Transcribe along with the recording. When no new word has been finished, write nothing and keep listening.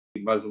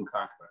Muslim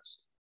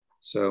conquest.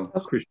 So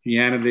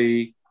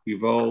Christianity,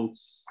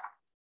 revolts,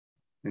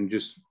 and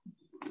just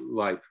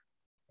life.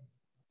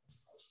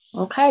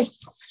 Okay.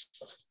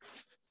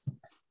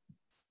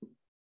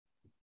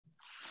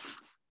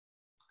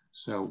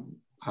 So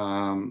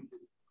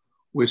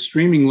we're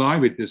streaming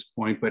live at this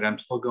point, but I'm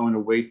still going to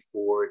wait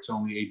for, it's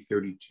only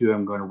 8:32.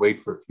 I'm going to wait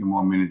for a few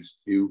more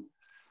minutes to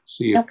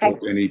see if there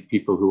are any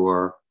people who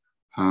are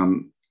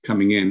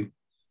coming in.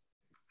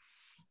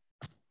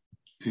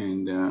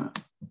 And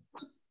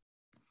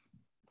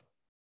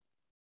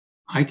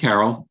hi,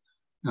 Carol.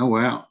 Oh,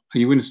 wow. Are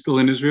you still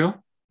in Israel?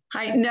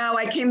 No,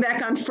 I came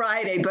back on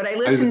Friday, but I listened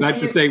to you. I was about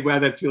to say, wow,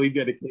 that's really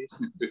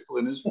dedication. People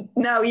in Israel.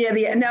 No,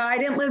 no, I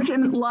didn't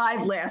listen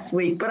live last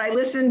week, but I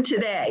listened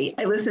today.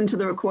 I listened to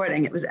the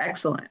recording. It was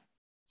excellent.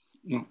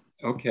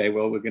 Okay,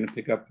 well, we're going to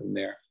pick up from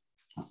there.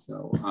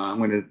 So I'm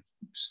going to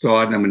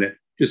start, and I'm going to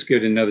just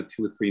give it another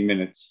 2 or 3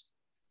 minutes.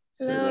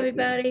 Hello,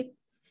 everybody.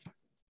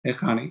 Hey,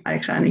 Khani. Hi,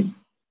 Khani.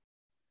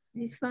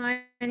 He's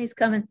fine. He's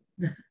coming.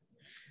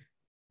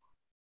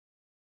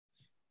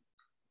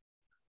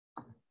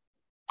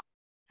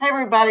 Hey,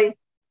 everybody.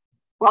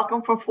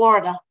 Welcome from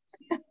Florida.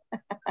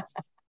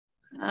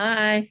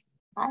 Hi.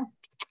 Hi.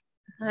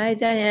 Hi,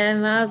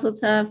 Diane. Mazel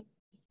tov.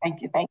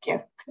 Thank you. Thank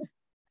you.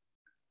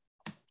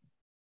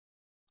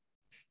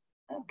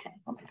 Okay,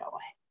 let me go away.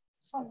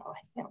 Oh, no,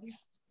 there we go.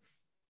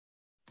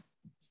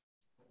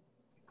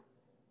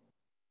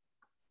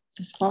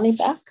 Is Tony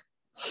back?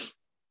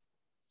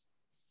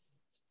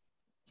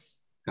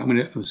 I'm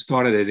going to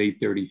start it at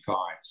 8:35.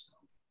 So.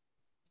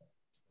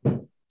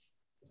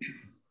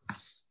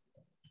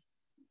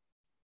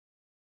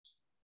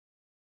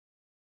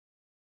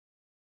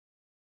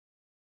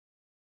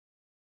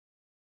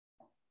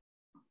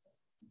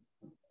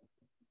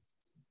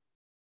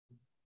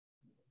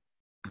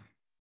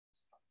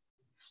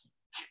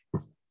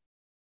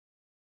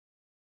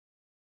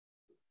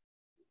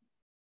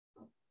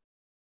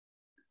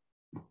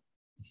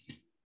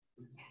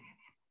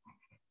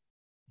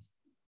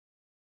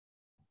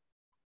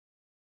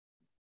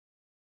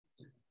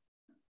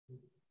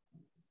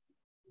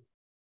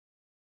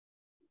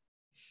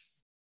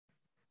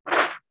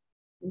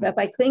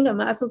 Rabbi Klinger,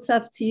 mazel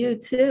tov to you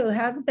too.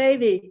 How's the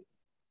baby?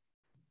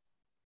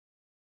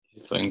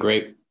 He's doing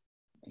great.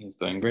 He's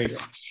doing great.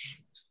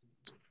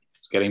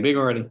 It's getting big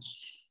already.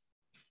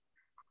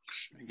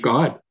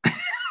 God.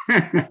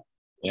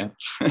 Yeah.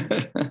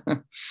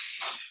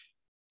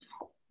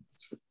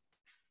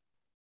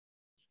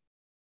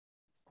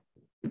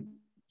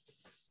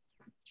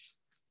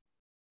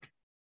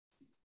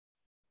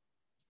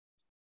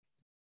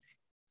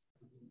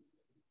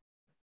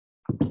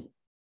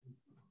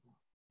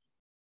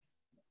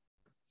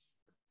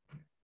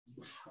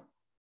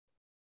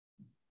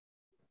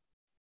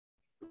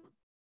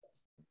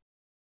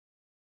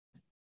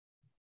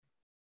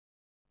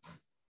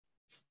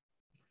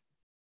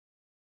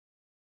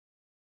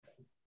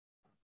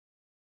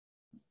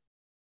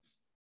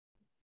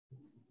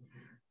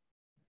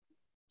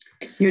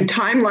 Your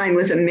timeline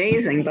was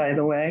amazing, by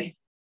the way.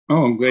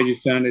 Oh, I'm glad you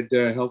found it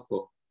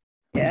helpful.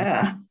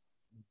 Yeah.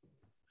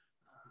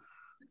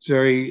 It's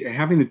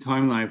having the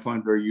timeline I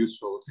find very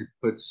useful. It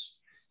puts,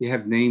 you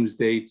have names,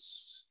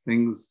 dates,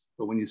 things,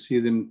 but when you see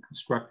them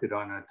constructed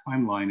on a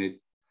timeline, it,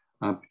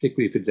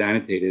 particularly if it's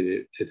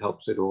annotated, it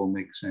helps it all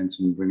make sense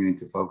and bring it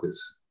into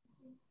focus.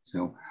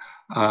 So,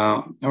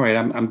 all right,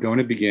 I'm going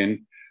to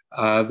begin.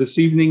 This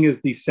evening is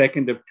the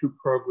second of 2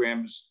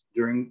 programs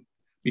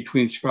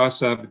between Shvas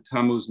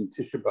Tammuz and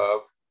Tisha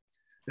B'Av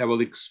that will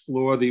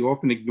explore the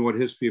often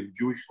ignored history of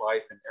Jewish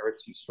life in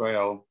Eretz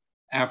Yisrael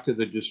after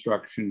the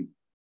destruction.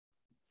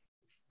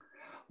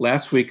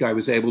 Last week, I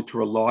was able to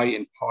rely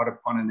in part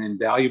upon an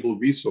invaluable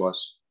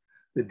resource,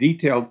 the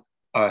detailed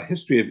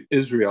history of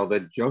Israel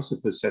that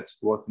Josephus sets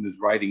forth in his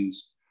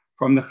writings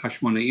from the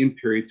Hashmonaim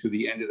period to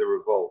the end of the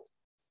revolt.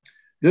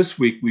 This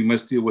week, we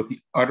must deal with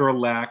the utter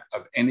lack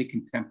of any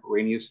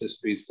contemporaneous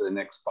histories for the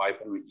next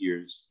 500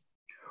 years.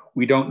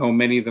 We don't know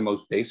many of the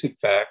most basic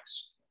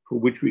facts, for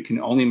which we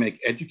can only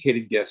make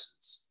educated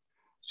guesses.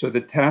 So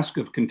the task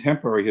of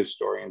contemporary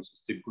historians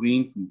is to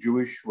glean from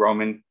Jewish,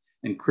 Roman,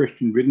 and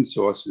Christian written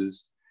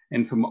sources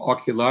and from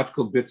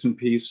archaeological bits and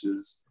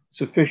pieces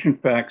sufficient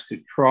facts to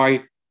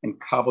try and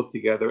cobble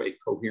together a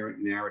coherent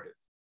narrative.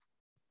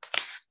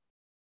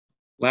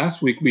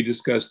 Last week, we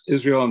discussed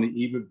Israel on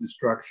the eve of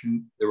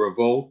destruction, the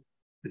revolt,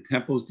 the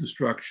temple's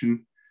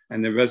destruction,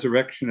 and the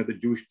resurrection of the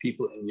Jewish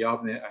people in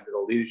Yavne under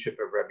the leadership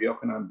of Rabbi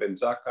Yochanan ben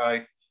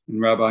Zakkai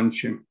and Rabban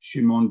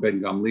Shimon ben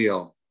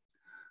Gamliel.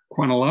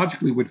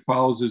 Chronologically, what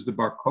follows is the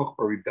Bar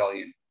Kokhba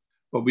rebellion.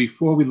 But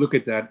before we look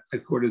at that, I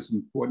thought it was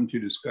important to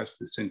discuss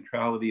the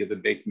centrality of the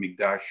Beit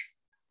HaMikdash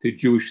to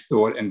Jewish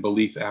thought and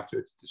belief after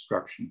its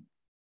destruction.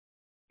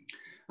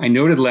 I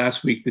noted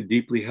last week the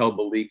deeply held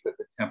belief that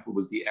the temple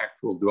was the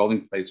actual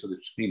dwelling place of the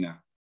Shekhinah.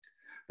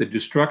 The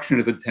destruction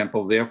of the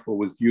temple, therefore,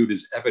 was viewed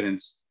as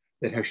evidence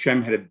that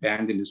Hashem had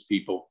abandoned his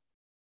people,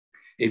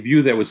 a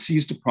view that was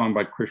seized upon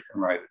by Christian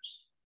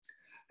writers.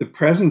 The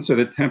presence of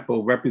the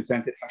temple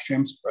represented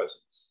Hashem's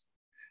presence.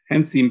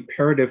 hence the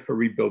imperative for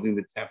rebuilding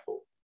the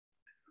temple.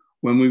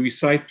 When we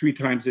recite 3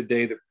 times a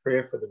day the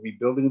prayer for the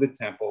rebuilding of the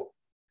temple,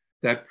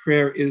 that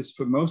prayer is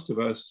for most of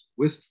us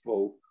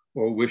wistful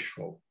or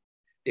wishful.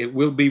 It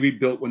will be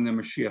rebuilt when the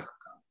Mashiach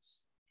comes.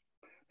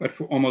 But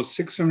for almost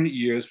 600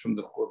 years, from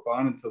the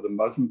Churban until the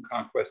Muslim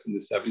conquest in the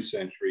 7th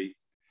century,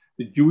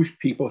 the Jewish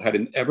people had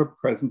an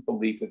ever-present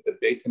belief that the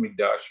Beit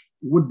HaMikdash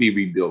would be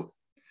rebuilt,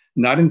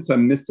 not in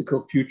some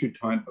mystical future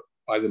time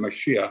by the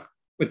Mashiach,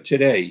 but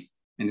today,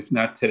 and if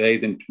not today,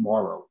 then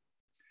tomorrow.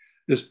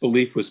 This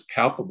belief was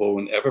palpable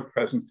and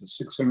ever-present for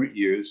 600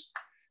 years,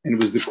 and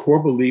it was the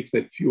core belief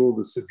that fueled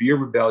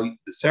the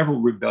several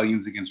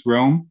rebellions against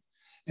Rome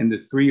and the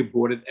 3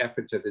 aborted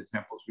efforts at the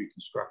temple's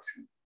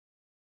reconstruction.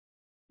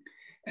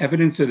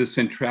 Evidence of the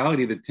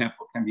centrality of the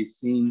temple can be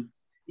seen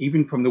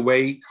even from the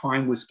way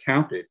time was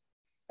counted,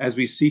 as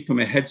we see from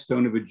a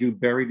headstone of a Jew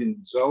buried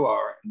in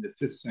Zohar in the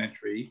 5th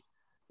century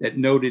that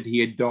noted he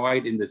had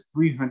died in the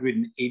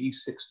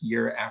 386th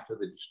year after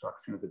the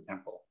destruction of the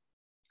temple.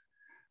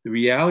 The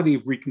reality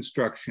of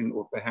reconstruction,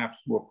 or perhaps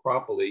more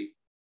properly,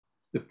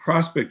 the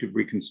prospect of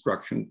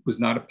reconstruction, was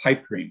not a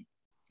pipe dream.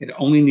 It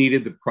only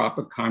needed the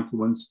proper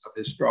confluence of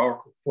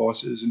historical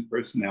forces and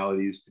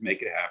personalities to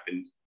make it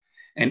happen.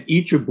 And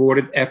each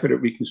aborted effort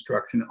at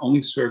reconstruction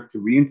only served to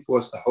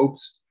reinforce the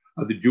hopes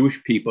of the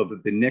Jewish people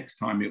that the next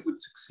time it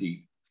would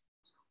succeed.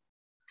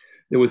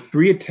 There were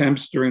 3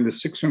 attempts during the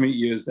 600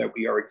 years that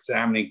we are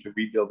examining to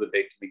rebuild the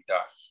Beit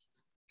HaMikdash.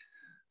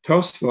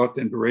 Tosfot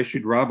and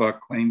Bereshit Rabbah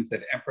claims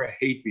that Emperor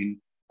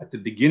Hadrian, at the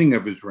beginning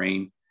of his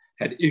reign,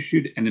 had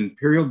issued an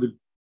imperial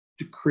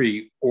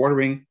decree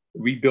ordering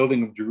the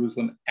rebuilding of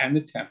Jerusalem and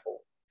the temple,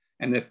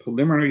 and that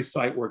preliminary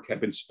site work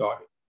had been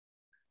started.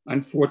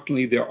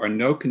 Unfortunately, there are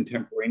no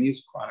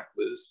contemporaneous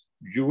chroniclers,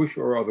 Jewish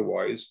or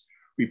otherwise,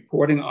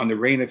 reporting on the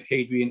reign of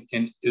Hadrian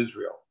in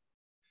Israel.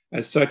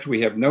 As such,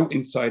 we have no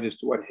insight as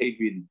to what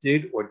Hadrian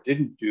did or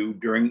didn't do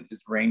during his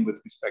reign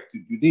with respect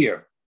to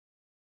Judea.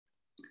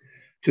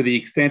 To the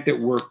extent that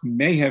work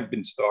may have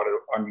been started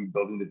on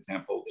rebuilding the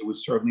temple, it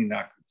was certainly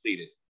not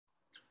completed.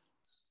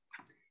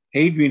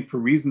 Hadrian, for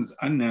reasons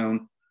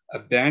unknown,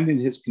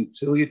 abandoned his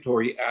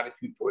conciliatory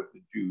attitude toward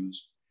the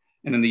Jews,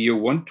 and in the year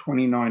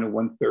 129 or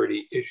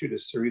 130 issued a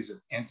series of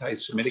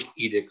anti-Semitic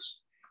edicts,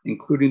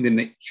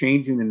 including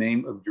changing the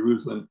name of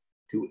Jerusalem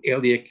to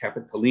Aelia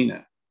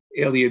Capitolina,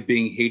 Aelia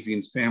being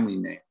Hadrian's family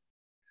name,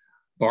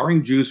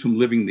 barring Jews from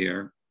living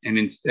there, and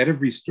instead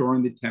of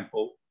restoring the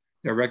temple,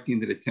 directing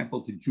that a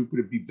temple to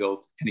Jupiter be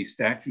built and a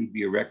statue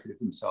be erected of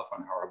himself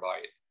on Har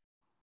HaBayit.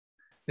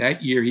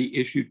 That year, he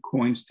issued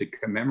coins to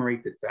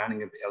commemorate the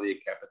founding of Aelia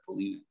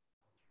Capitolina.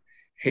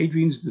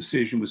 Hadrian's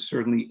decision was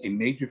certainly a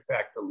major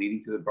factor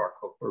leading to the Bar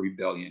Kokhba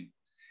rebellion,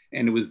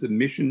 and it was the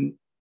mission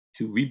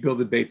to rebuild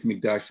the Beit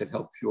HaMikdash that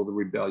helped fuel the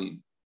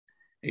rebellion,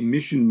 a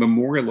mission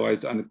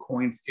memorialized on the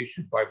coins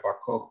issued by Bar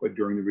Kokhba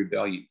during the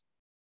rebellion.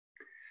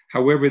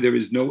 However, there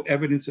is no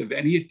evidence of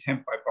any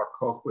attempt by Bar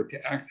Kokhba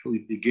to actually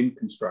begin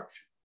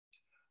construction.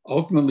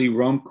 Ultimately,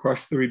 Rome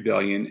crushed the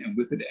rebellion, and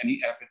with it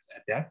any efforts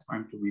at that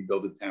time to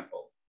rebuild the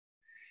temple.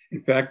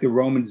 In fact, the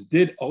Romans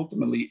did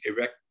ultimately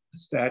erect a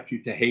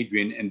statue to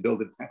Hadrian and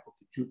build a temple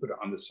to Jupiter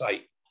on the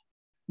site.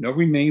 No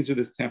remains of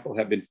this temple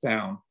have been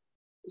found,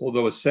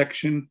 although a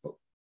section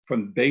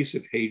from the base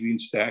of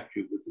Hadrian's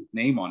statue with his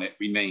name on it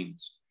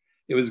remains.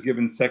 It was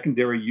given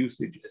secondary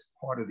usage as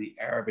part of the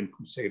Arab and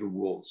Crusader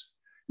walls.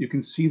 You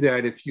can see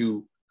that if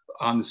you,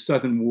 on the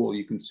southern wall,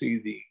 you can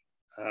see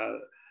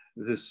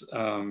this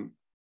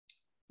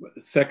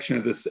section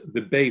of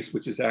the base,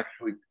 which is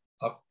actually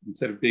up,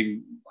 instead of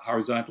being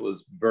horizontal,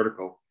 is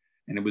vertical.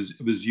 And it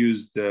was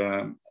used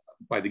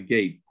by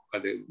the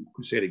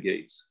Crusader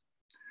gates.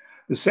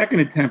 The second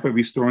attempt at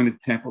restoring the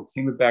temple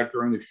came about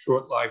during the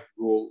short-lived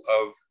rule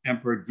of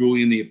Emperor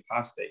Julian the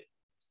Apostate.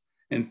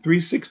 In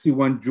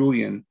 361,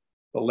 Julian,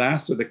 the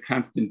last of the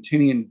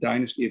Constantinian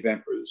dynasty of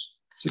emperors,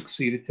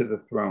 succeeded to the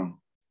throne.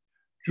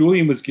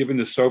 Julian was given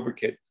the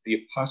sobriquet,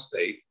 the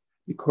Apostate,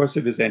 because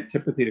of his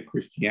antipathy to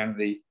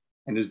Christianity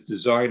and his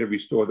desire to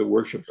restore the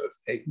worship of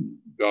pagan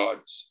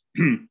gods,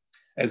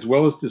 as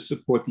well as to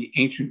support the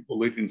ancient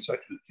religions such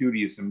as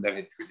Judaism that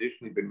had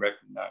traditionally been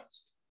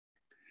recognized.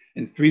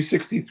 In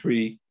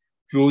 363,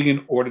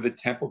 Julian ordered the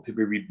temple to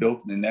be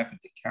rebuilt in an effort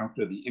to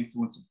counter the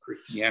influence of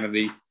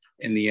Christianity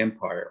in the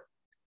empire.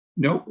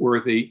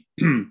 Noteworthy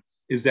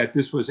is that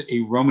this was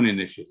a Roman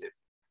initiative.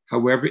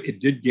 However, it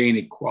did gain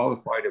a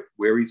qualified if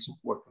wary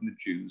support from the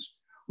Jews,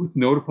 with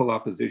notable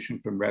opposition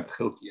from Reb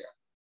Chilkiah.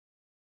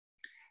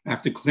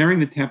 After clearing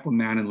the Temple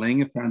Mount and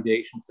laying a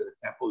foundation for the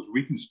temple's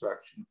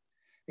reconstruction,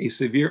 a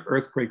severe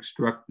earthquake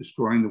struck,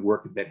 destroying the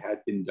work that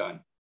had been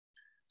done.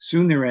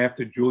 Soon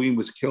thereafter, Julian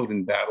was killed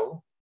in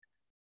battle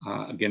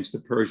against the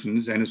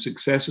Persians, and his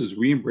successors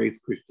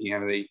re-embraced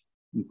Christianity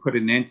and put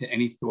an end to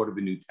any thought of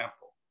a new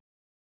temple.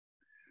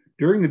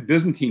 During the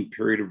Byzantine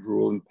period of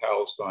rule in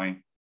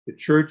Palestine, the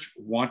church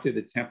wanted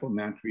the Temple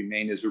Mount to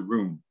remain as a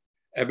room,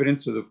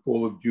 evidence of the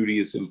fall of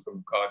Judaism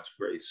from God's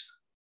grace.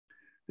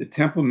 The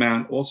Temple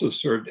Mount also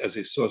served as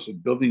a source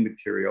of building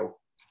material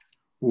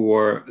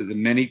for the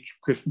many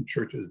Christian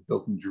churches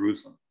built in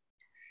Jerusalem.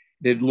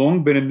 It had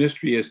long been a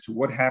mystery as to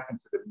what happened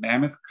to the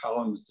mammoth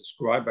columns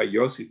described by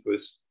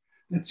Josephus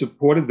that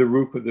supported the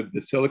roof of the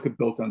basilica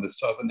built on the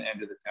southern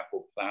end of the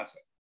temple plaza.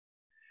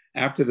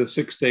 After the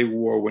Six-Day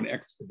War, when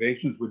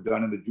excavations were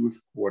done in the Jewish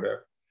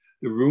quarter,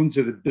 the ruins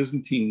of the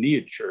Byzantine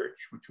Nia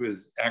Church, which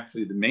was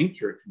actually the main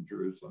church in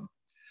Jerusalem,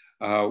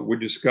 were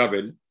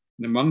discovered.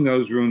 And among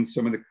those ruins,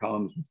 some of the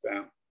columns were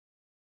found.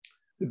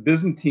 The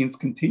Byzantines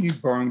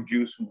continued borrowing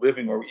Jews from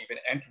living or even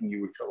entering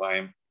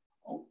Yerushalayim,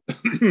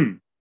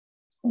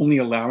 only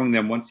allowing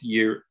them once a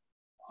year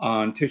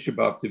on Tisha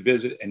B'Av to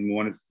visit and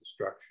mourn its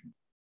destruction.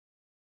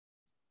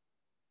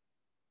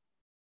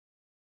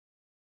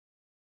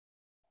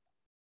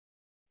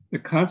 The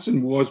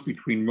constant wars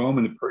between Rome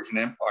and the Persian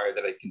Empire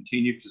that had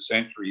continued for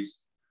centuries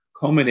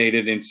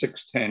culminated in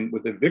 610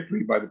 with a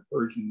victory by the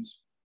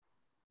Persians,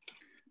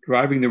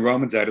 driving the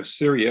Romans out of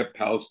Syria,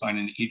 Palestine,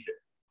 and Egypt.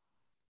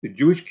 The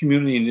Jewish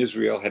community in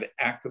Israel had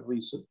actively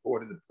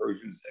supported the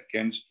Persians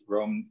against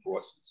Roman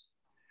forces.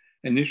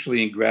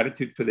 Initially, in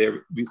gratitude for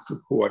their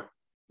support,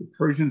 the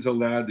Persians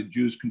allowed the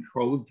Jews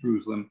control of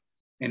Jerusalem,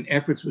 and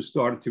efforts were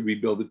started to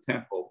rebuild the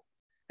temple.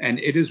 And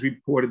it is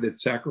reported that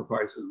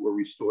sacrifices were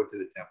restored to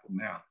the Temple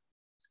Mount.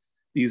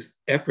 These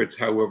efforts,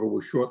 however,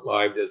 were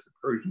short-lived as the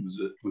Persians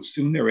were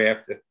soon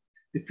thereafter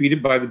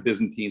defeated by the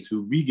Byzantines,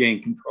 who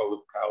regained control of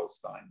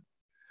Palestine.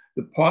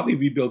 The partly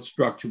rebuilt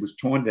structure was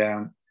torn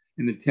down,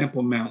 and the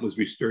Temple Mount was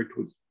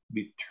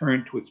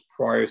returned to its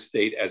prior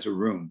state as a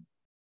ruin.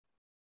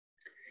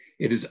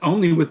 It is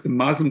only with the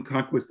Muslim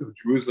conquest of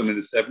Jerusalem in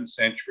the 7th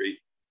century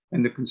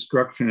and the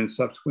construction in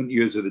subsequent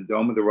years of the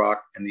Dome of the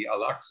Rock and the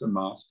Al-Aqsa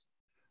Mosque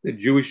that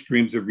Jewish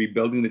dreams of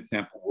rebuilding the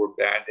temple were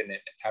abandoned and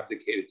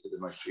abdicated to the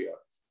Mashiach.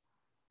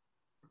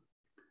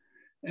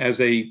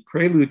 As a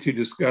prelude to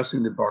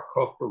discussing the Bar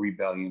Kokhba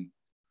rebellion,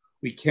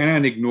 we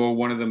cannot ignore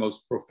one of the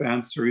most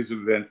profound series of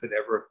events that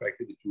ever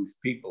affected the Jewish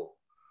people,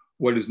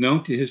 what is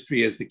known to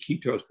history as the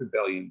Kitos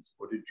Rebellion,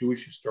 or to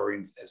Jewish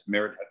historians as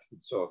Merd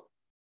HaTfutzot,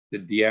 the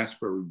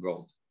diaspora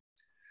revolt.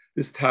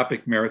 This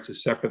topic merits a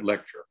separate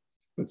lecture,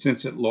 but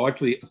since it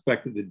largely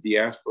affected the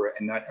diaspora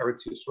and not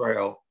Eretz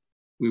Yisrael,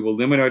 we will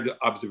limit our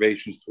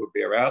observations to a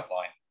bare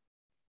outline.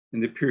 In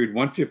the period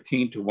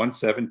 115 to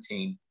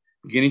 117,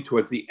 beginning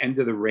towards the end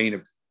of the reign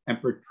of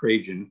Emperor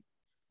Trajan,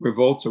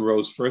 revolts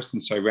arose first in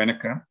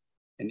Cyrenaica,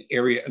 an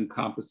area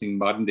encompassing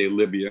modern-day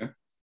Libya,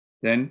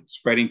 then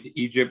spreading to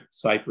Egypt,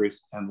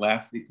 Cyprus, and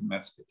lastly to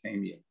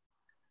Mesopotamia.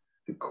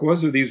 The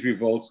cause of these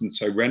revolts in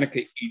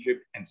Cyrenaica,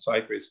 Egypt, and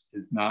Cyprus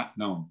is not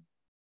known.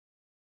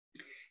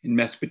 In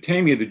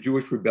Mesopotamia, the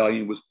Jewish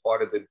rebellion was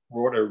part of the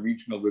broader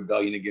regional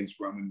rebellion against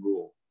Roman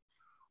rule.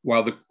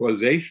 While the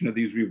causation of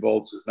these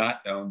revolts is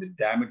not known, the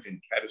damage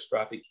and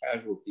catastrophic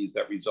casualties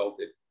that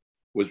resulted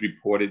was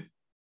reported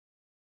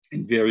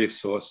in various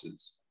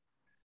sources.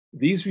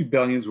 These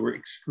rebellions were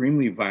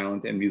extremely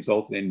violent and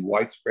resulted in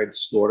widespread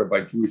slaughter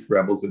by Jewish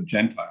rebels of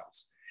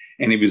Gentiles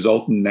and a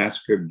resultant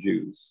massacre of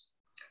Jews.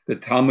 The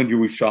Talmud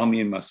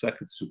Yerushalmi in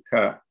Masechet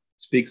Sukkah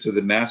speaks of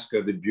the massacre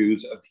of the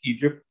Jews of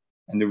Egypt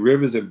and the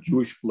rivers of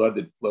Jewish blood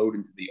that flowed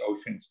into the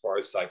ocean as far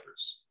as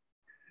Cyprus.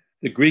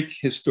 The Greek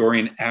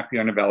historian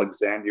Appian of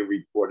Alexandria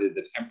reported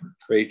that Emperor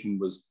Trajan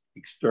was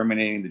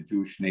exterminating the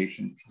Jewish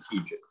nation in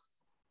Egypt.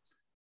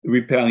 The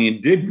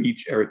rebellion did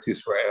reach Eretz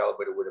Yisrael,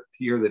 but it would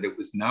appear that it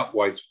was not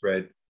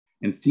widespread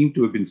and seemed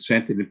to have been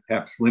centered and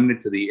perhaps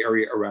limited to the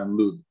area around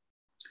Lud.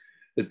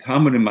 The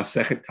Talmud in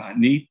Masechet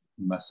Ta'anit,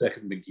 in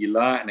Masechet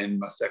Megillah, and in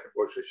Masechet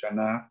Rosh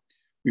Hashanah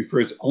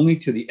refers only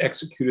to the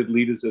executed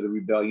leaders of the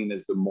rebellion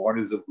as the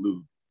martyrs of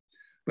Lud.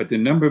 But the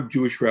number of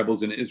Jewish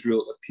rebels in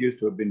Israel appears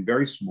to have been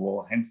very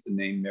small, hence the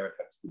name Merd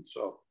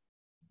HaTfutzot.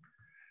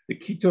 The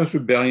Kitos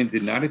rebellion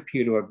did not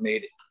appear to have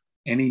made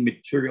any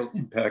material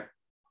impact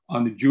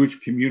on the Jewish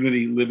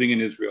community living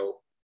in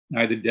Israel,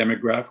 neither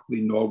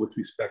demographically nor with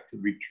respect to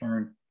the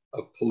return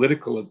of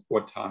political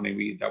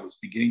autonomy that was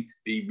beginning to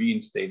be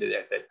reinstated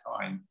at that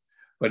time,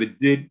 but it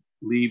did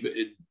leave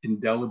an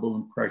indelible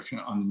impression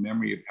on the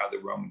memory of how the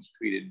Romans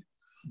treated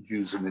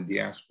Jews in the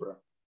diaspora.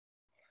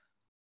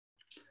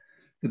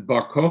 The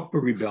Bar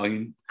Kokhba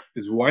rebellion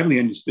is widely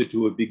understood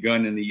to have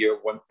begun in the year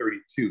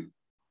 132,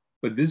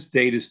 but this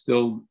date is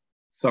still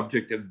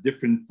subject of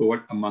different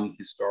thought among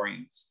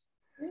historians.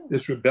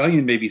 This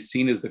rebellion may be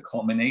seen as the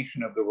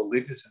culmination of the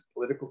religious and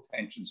political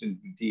tensions in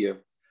Judea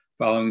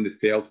following the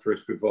failed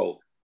first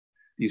revolt.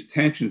 These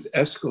tensions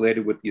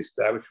escalated with the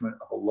establishment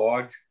of a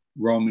large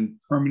Roman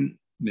permanent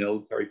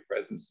military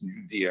presence in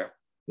Judea,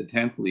 the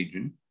 10th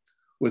Legion,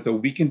 with a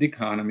weakened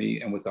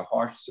economy and with a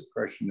harsh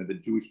suppression of the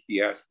Jewish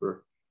diaspora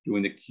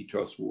during the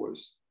Kitos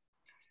Wars.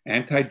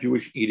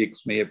 Anti-Jewish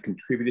edicts may have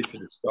contributed to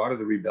the start of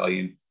the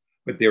rebellion,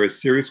 but there is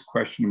serious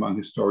question among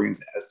historians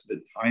as to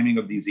the timing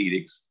of these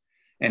edicts,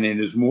 and it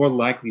is more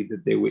likely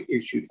that they were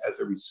issued as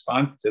a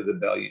response to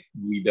the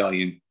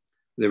rebellion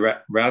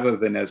rather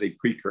than as a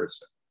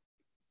precursor.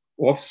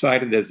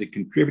 Oft-cited as a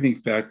contributing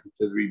factor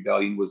to the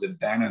rebellion was a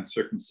ban on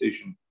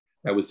circumcision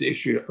that was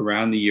issued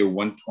around the year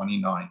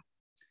 129.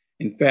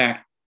 In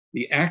fact,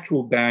 The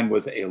actual ban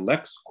was a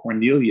lex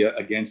Cornelia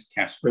against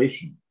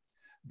castration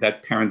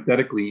that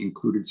parenthetically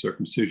included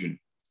circumcision.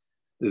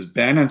 This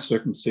ban on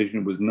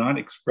circumcision was not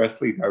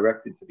expressly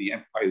directed to the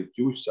empire's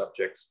Jewish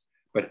subjects,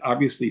 but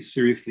obviously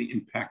seriously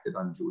impacted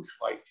on Jewish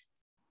life.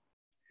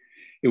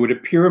 It would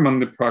appear among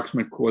the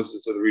proximate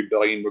causes of the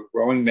rebellion were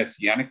growing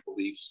messianic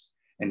beliefs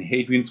and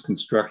Hadrian's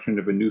construction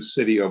of a new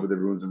city over the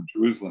ruins of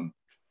Jerusalem.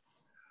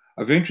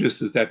 Of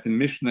interest is that the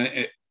Mishnah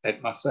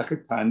at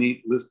Masechet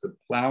Ta'anit lists the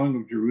plowing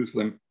of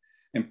Jerusalem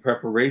in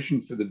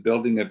preparation for the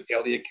building of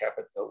Aelia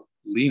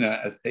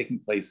Capitolina as taking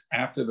place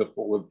after the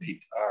fall of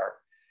Beit Ar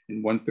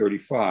in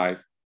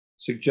 135,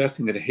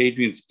 suggesting that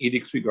Hadrian's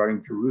edicts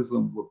regarding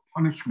Jerusalem were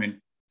punishment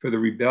for the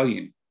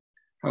rebellion.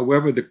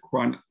 However, the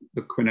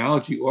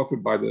chronology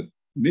offered by the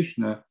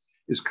Mishnah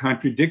is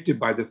contradicted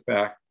by the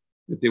fact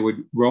that there were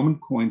Roman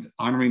coins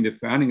honoring the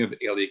founding of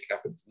Aelia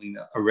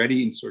Capitolina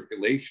already in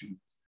circulation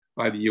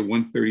by the year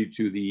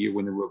 132, the year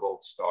when the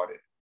revolt started.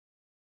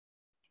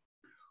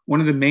 One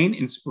of the main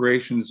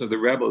inspirations of the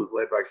rebels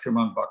led by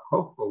Shimon Bar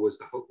Kokhba was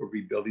the hope of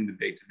rebuilding the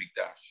Beit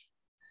HaMikdash.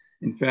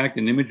 In fact,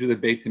 an image of the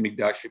Beit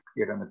HaMikdash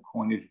appeared on the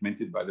coinage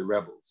minted by the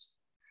rebels.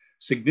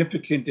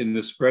 Significant in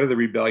the spread of the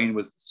rebellion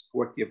was the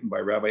support given by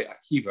Rabbi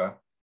Akiva,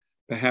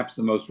 perhaps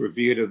the most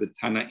revered of the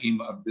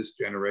Tanaim of this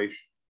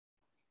generation.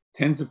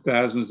 Tens of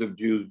thousands of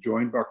Jews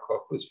joined Bar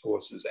Kokhba's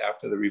forces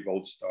after the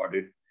revolt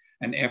started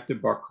and after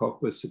Bar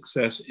Kokhba's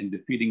success in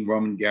defeating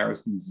Roman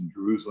garrisons in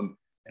Jerusalem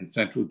and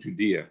central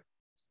Judea.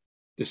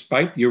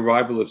 Despite the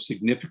arrival of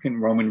significant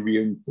Roman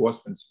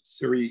reinforcements from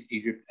Syria,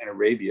 Egypt, and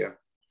Arabia,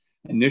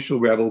 initial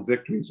rebel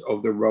victories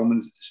over the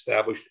Romans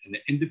established an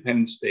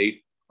independent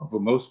state over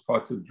most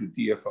parts of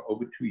Judea for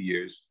over 2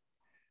 years,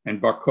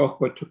 and Bar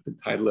Kokhba took the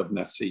title of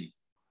Nasi.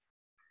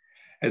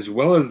 As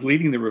well as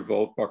leading the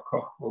revolt, Bar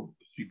Kokhba was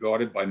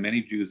regarded by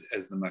many Jews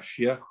as the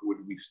Mashiach who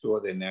would restore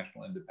their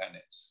national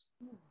independence.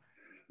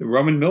 The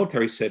Roman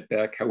military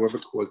setback, however,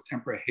 caused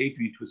Emperor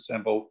Hadrian to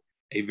assemble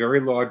a very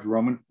large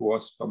Roman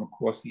force from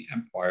across the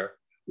empire,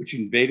 which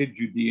invaded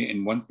Judea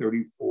in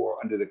 134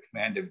 under the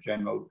command of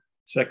General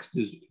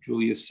Sextus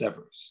Julius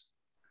Severus.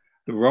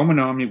 The Roman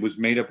army was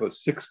made up of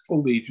 6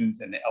 full legions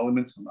and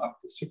elements from up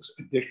to 6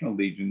 additional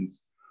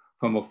legions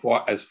from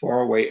as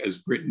far away as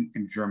Britain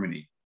and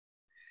Germany.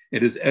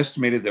 It is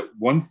estimated that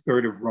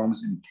 1/3 of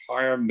Rome's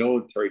entire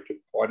military took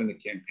part in the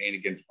campaign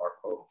against Bar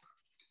Kokhba,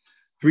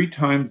 3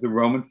 times the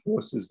Roman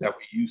forces that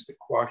were used to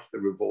quash the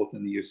revolt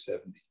in the year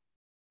 70.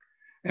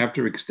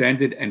 After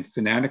extended and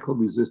fanatical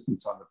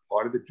resistance on the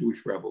part of the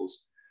Jewish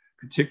rebels,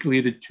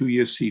 particularly the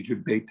 2-year siege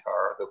of Beit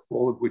Ar, the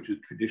fall of which is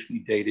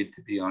traditionally dated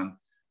to be on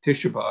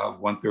Tisha B'Av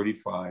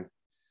 135,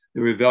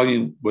 the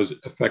rebellion was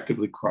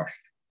effectively crushed.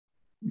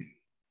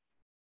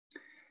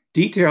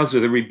 Details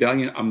of the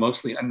rebellion are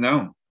mostly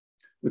unknown,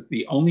 with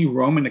the only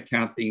Roman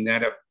account being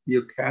that of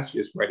Dio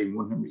Cassius writing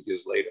 100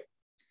 years later.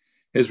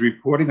 His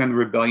reporting on the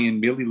rebellion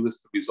merely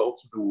lists the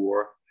results of the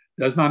war,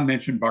 does not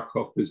mention Bar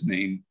Kokhba's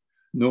name,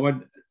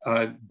 nor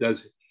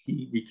does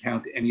he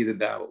recount any of the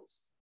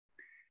battles.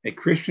 A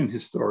Christian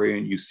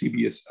historian,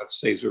 Eusebius of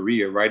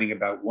Caesarea, writing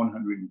about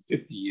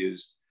 150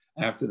 years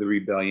after the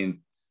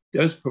rebellion,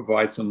 does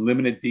provide some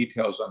limited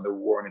details on the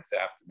war and its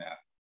aftermath.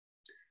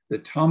 The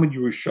Talmud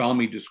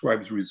Yerushalmi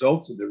describes the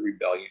results of the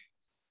rebellion,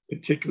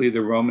 particularly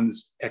the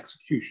Romans'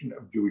 execution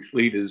of Jewish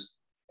leaders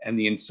and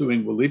the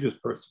ensuing religious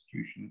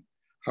persecution.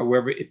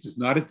 However, it does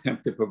not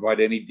attempt to provide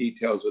any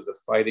details of the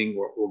fighting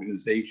or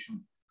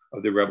organization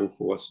of the rebel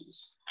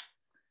forces.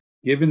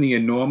 Given the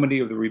enormity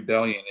of the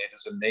rebellion, it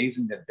is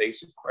amazing that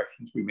basic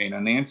questions remain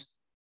unanswered.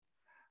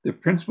 The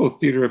principal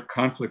theater of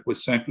conflict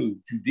was central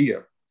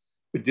Judea,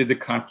 but did the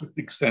conflict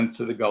extend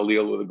to the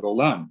Galil or the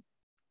Golan?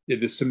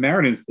 Did the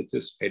Samaritans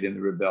participate in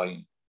the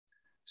rebellion?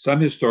 Some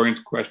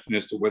historians question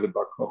as to whether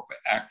Bar Kokhba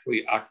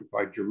actually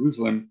occupied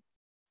Jerusalem,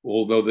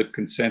 although the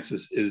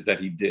consensus is that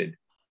he did.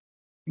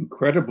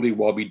 Incredibly,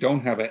 while we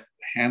don't have a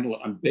handle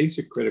on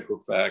basic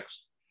critical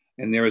facts,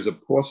 and there is a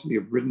paucity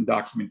of written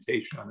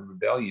documentation on the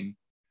rebellion,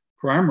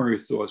 primary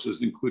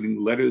sources,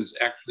 including letters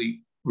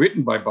actually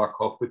written by Bar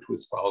Kokhba to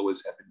his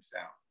followers, have been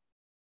found.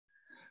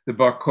 The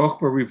Bar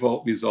Kokhba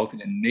revolt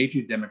resulted in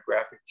major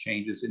demographic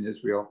changes in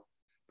Israel,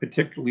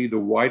 particularly the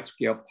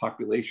wide-scale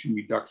population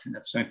reduction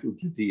of central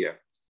Judea,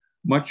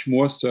 much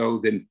more so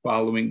than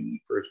following the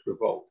first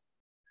revolt.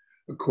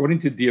 According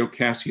to Dio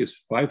Cassius,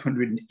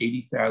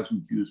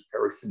 580,000 Jews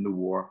perished in the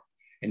war,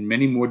 and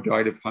many more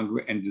died of hunger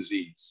and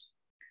disease.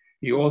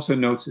 He also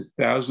notes that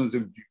thousands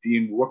of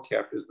Judean war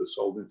captives were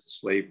sold into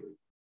slavery.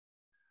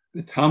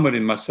 The Talmud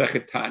in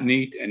Masechet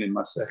Ta'anit and in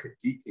Masechet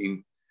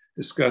Gittin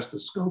discuss the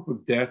scope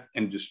of death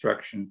and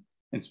destruction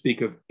and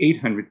speak of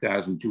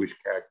 800,000 Jewish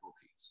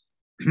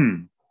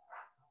casualties.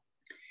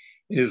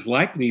 It is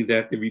likely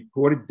that the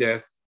reported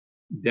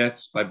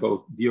deaths by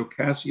both Dio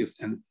Cassius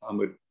and the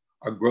Talmud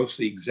are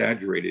grossly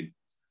exaggerated,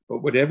 but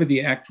whatever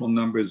the actual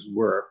numbers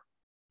were,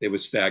 they were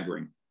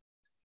staggering.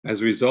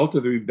 As a result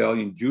of the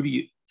rebellion,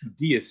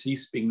 Judea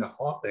ceased being the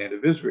heartland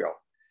of Israel,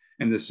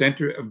 and the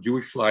center of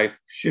Jewish life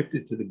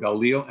shifted to the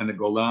Galil and the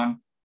Golan,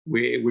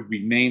 where it would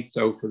remain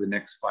so for the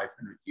next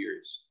 500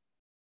 years.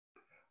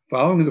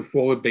 Following the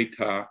fall of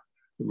Beitar,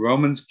 the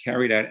Romans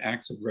carried out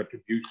acts of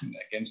retribution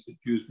against the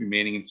Jews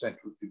remaining in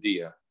central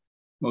Judea,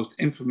 most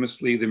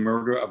infamously the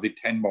murder of the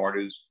 10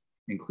 martyrs,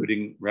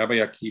 including Rabbi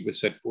Akiva,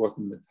 set forth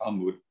in the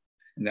Talmud,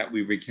 and that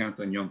we recount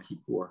on Yom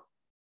Kippur.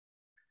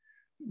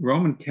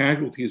 Roman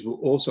casualties were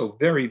also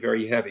very,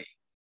 very heavy,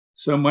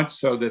 so much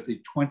so that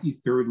the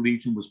 23rd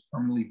Legion was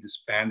permanently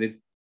disbanded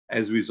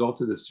as a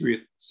result of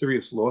the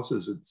serious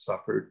losses it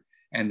suffered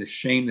and the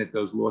shame that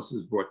those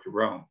losses brought to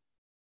Rome.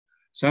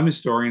 Some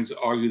historians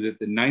argue that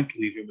the 9th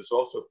Legion was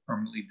also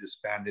permanently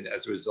disbanded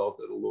as a result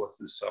of the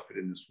losses suffered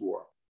in this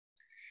war.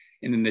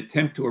 In an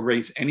attempt to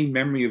erase any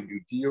memory of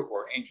Judea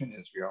or ancient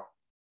Israel,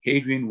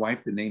 Hadrian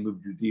wiped the name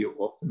of Judea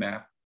off the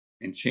map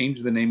and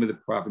changed the name of the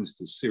province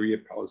to Syria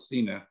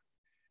Palestina,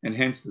 and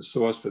hence the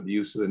source for the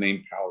use of the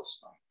name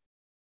Palestine.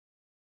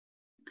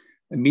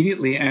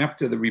 Immediately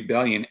after the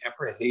rebellion,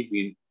 Emperor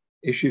Hadrian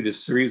issued a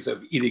series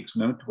of edicts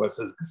known to us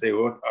as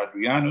Gezerot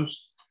Adrianus,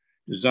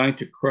 designed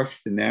to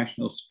crush the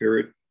national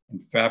spirit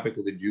and fabric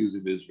of the Jews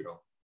of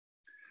Israel.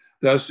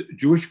 Thus,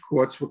 Jewish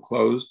courts were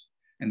closed,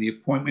 and the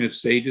appointment of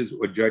sages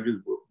or judges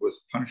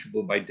was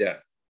punishable by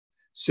death.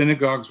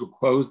 Synagogues were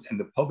closed, and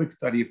the public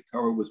study of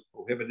Torah was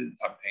prohibited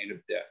on pain of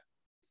death.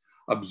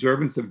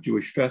 Observance of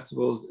Jewish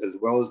festivals, as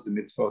well as the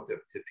mitzvot of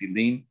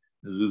Tefillin,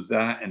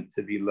 Mezuzah, and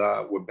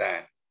Tevilah, were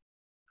banned.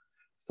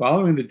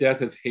 Following the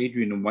death of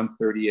Hadrian in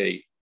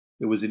 138,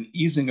 there was an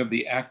easing of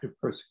the active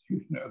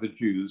persecution of the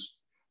Jews,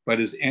 but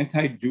his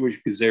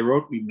anti-Jewish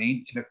Gezerot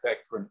remained in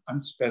effect for an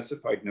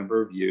unspecified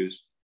number of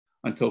years,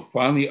 until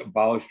finally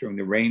abolished during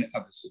the reign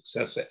of his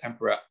successor,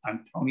 Emperor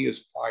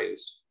Antonius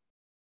Pius,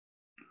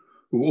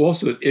 who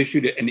also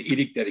issued an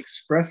edict that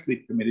expressly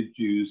permitted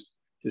Jews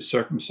to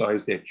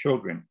circumcise their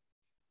children,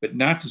 but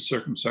not to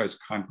circumcise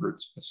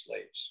converts or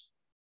slaves.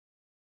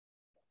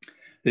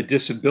 The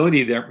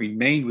disability that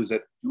remained was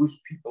that the Jewish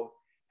people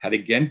had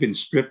again been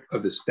stripped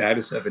of the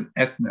status of an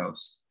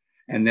ethnos,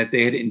 and that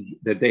they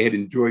had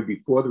enjoyed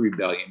before the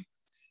rebellion.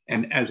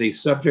 And as a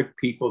subject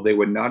people, they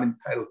were not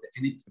entitled to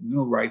any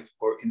communal rights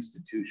or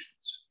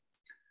institutions.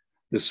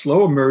 The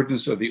slow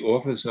emergence of the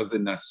office of the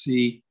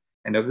Nasi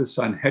and of the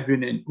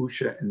Sanhedrin and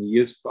Usha in the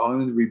years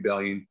following the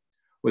rebellion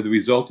were the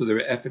result of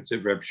the efforts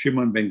of Reb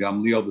Shimon ben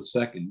Gamliel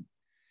II,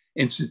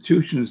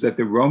 institutions that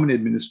the Roman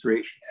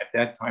administration at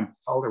that time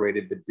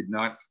tolerated but did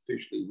not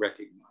officially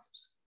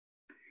recognize.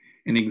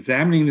 In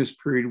examining this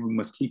period, we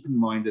must keep in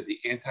mind that the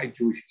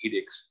anti-Jewish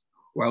edicts,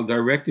 while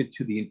directed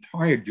to the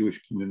entire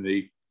Jewish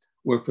community,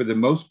 were for the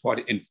most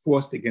part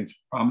enforced against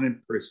prominent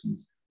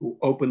persons who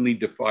openly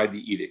defied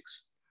the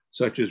edicts,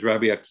 such as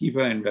Rabbi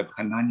Akiva and Reb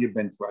Hanania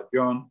ben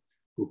Trajan,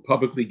 who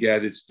publicly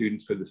gathered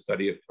students for the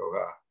study of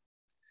Torah.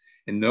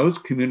 In those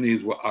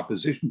communities where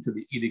opposition to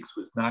the edicts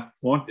was not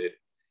flaunted,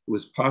 it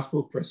was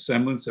possible for a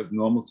semblance of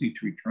normalcy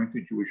to return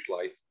to Jewish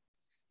life,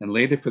 and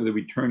later for the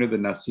return of the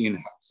Nasi and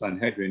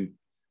Sanhedrin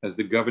as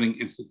the governing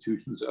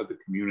institutions of the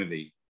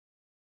community.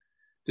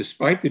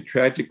 Despite the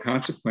tragic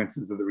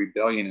consequences of the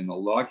rebellion and the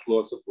large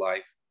loss of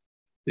life,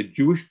 the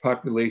Jewish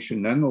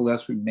population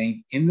nonetheless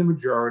remained in the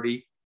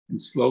majority and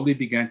slowly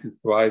began to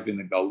thrive in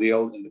the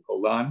Galil, in the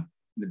Golan,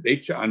 in the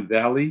Beit Sha'an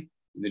Valley,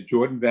 in the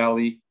Jordan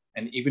Valley,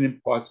 and even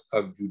in parts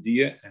of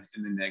Judea and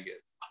in the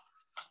Negev.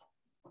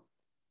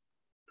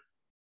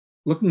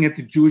 Looking at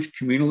the Jewish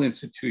communal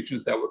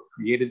institutions that were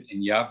created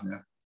in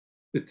Yavne,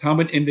 the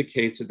Talmud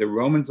indicates that the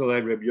Romans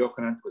allowed Reb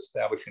Yochanan to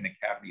establish an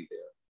academy there.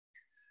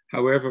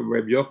 However,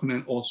 Reb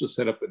Yochanan also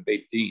set up a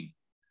Beit Din.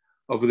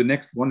 Over the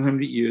next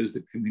 100 years,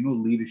 the communal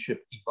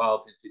leadership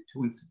evolved into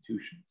two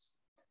institutions: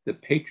 the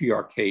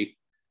Patriarchate,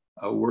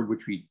 a word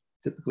which we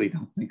typically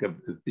don't think of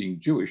as being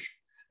Jewish,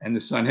 and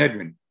the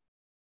Sanhedrin.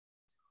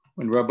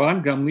 When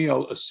Rabban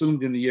Gamliel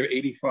assumed in the year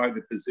 85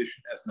 the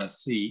position as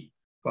Nasi,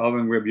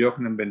 following Reb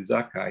Yochanan ben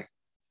Zakkai,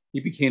 he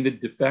became the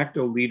de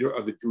facto leader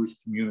of the Jewish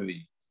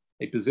community,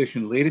 a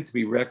position later to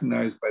be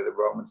recognized by the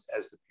Romans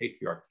as the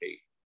Patriarchate.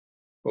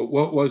 But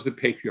what was the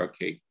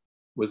Patriarchate?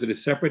 Was it a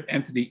separate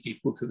entity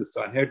equal to the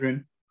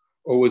Sanhedrin,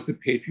 or was the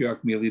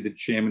Patriarch merely the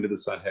chairman of the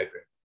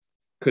Sanhedrin?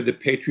 Could the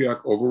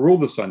Patriarch overrule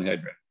the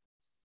Sanhedrin?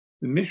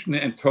 The Mishnah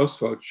and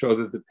Tosfot show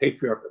that the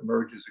Patriarch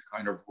emerged as a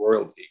kind of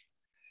royalty,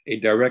 a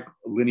direct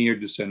linear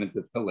descendant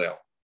of Hillel.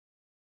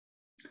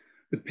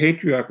 The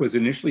Patriarch was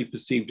initially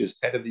perceived as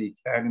head of the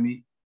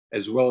academy,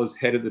 as well as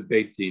head of the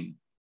Beit Din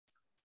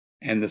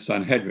and the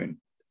Sanhedrin.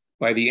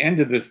 By the end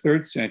of the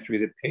 3rd century,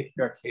 the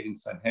Patriarchate and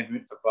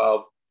Sanhedrin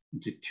evolved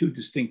into two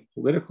distinct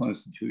political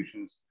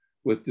institutions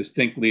with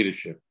distinct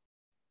leadership.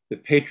 The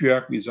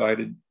Patriarch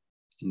resided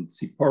in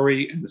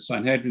Sipori, and the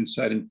Sanhedrin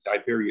sat in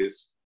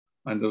Tiberias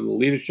under the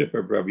leadership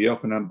of Rabbi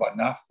Yochanan bar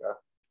Nafka,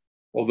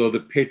 although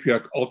the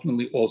Patriarch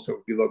ultimately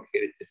also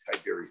relocated to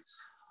Tiberias.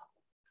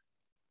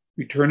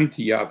 Returning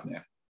to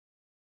Yavne.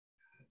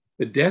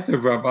 The death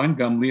of Rabban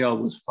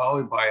Gamliel was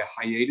followed by a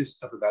hiatus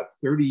of about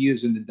 30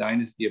 years in the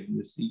dynasty of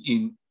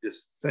Nasi'im,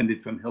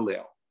 descended from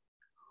Hillel.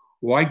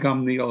 Why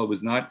Gamliel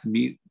was not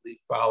immediately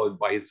followed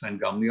by his son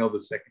Gamliel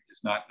II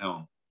is not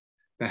known,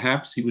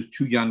 Perhaps he was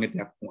too young at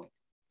that point.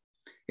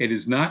 It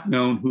is not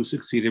known who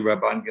succeeded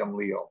Rabban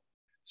Gamliel.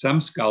 Some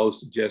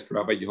scholars suggest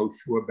Rabbi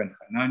Yehoshua ben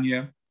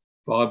Hananiah,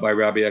 followed by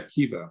Rabbi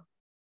Akiva.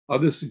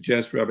 Others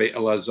suggest Rabbi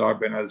Elazar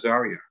ben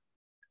Azariah.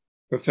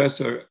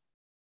 Professor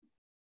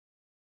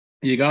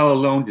Yigal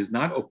alone does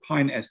not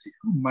opine as to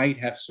who might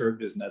have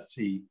served as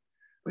Nasi,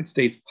 but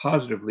states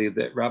positively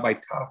that Rabbi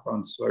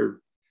Tarfon served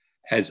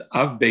as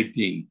Av Beit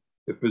Din,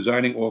 the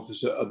presiding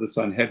officer of the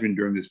Sanhedrin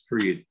during this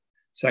period,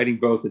 citing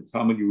both the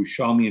Talmud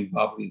Yerushalmi and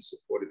Bavli in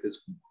support of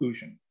his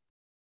conclusion.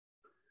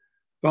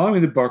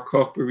 Following the Bar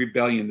Kokhba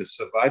rebellion, the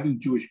surviving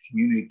Jewish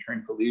community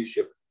turned for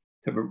leadership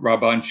to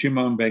Rabban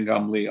Shimon ben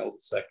Gamliel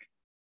II.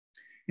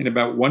 In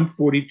about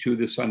 142,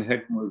 the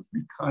Sanhedrin was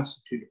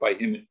reconstituted by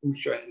him in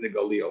Usha in the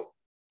Galil.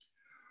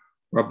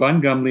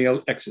 Rabban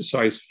Gamliel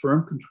exercised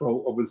firm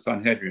control over the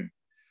Sanhedrin.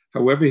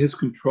 However, his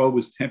control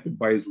was tempered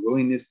by his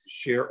willingness to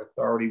share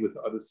authority with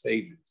other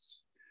sages,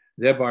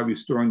 thereby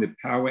restoring the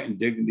power and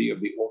dignity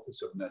of the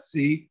office of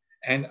Nasi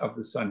and of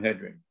the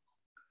Sanhedrin.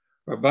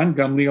 Rabban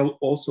Gamliel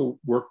also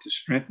worked to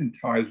strengthen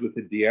ties with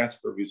the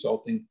diaspora,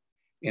 resulting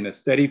in a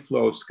steady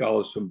flow of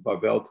scholars from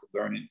Bavel to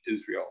learn in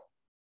Israel.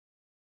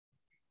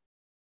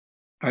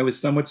 I was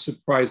somewhat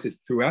surprised that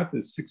throughout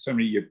this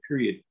 600-year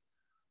period,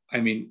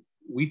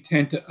 we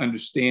tend to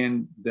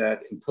understand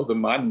that until the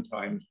modern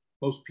times,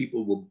 most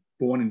people were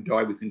born and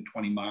died within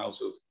 20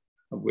 miles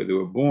of where they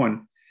were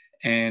born.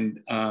 And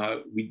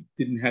we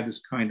didn't have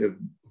this kind of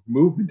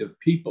movement of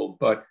people,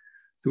 but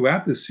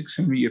throughout the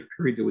 600-year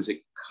period, there was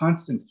a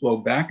constant flow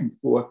back and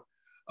forth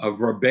of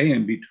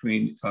Rabbeim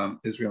between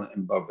Israel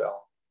and Bavel.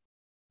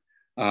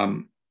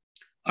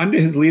 Under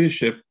his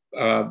leadership,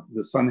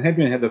 the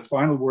Sanhedrin had the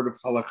final word of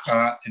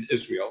halakha in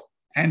Israel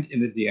and in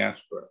the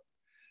diaspora.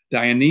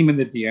 Dayanim in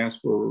the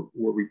diaspora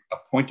were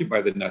appointed by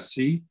the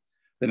Nasi.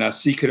 The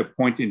Nasi could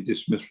appoint and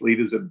dismiss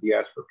leaders of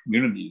diaspora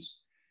communities.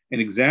 An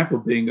example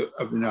being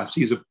of the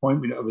Nasi's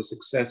appointment of a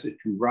successor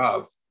to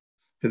Rav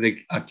for the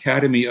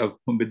Academy of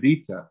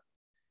Pumbedita.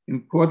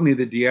 Importantly,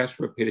 the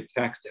diaspora paid a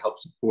tax to help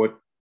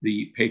support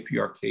the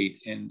patriarchate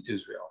in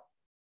Israel.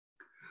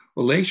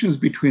 Relations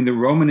between the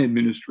Roman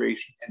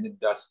administration and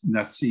the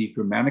Nasi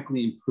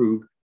dramatically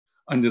improved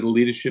under the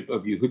leadership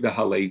of Yehuda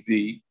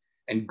Halevi,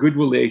 and good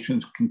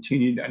relations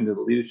continued under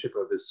the leadership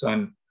of his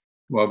son,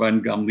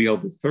 Rabban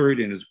Gamliel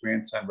III, and his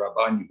grandson,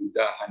 Rabban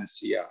Yehuda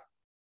Hanasiah.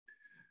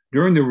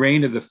 During the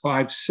reign of the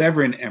 5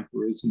 Severan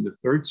emperors in the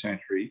 3rd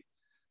century,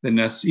 the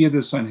Nasi of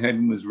the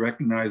Sanhedrin was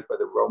recognized by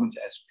the Romans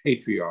as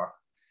patriarch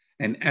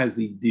and as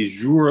the de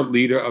jure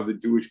leader of the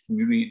Jewish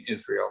community in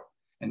Israel,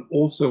 and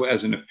also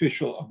as an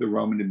official of the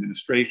Roman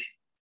administration.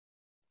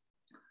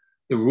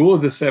 The rule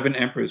of the 7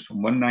 emperors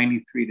from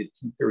 193 to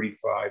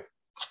 235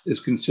 is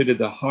considered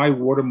the high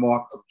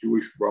watermark of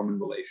Jewish-Roman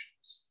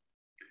relations.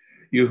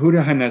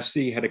 Yehuda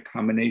HaNasi had a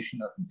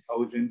combination of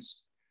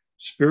intelligence,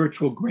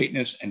 spiritual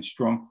greatness, and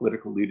strong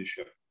political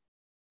leadership.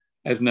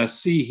 As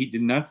Nasi, he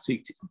did not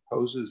seek to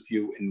impose his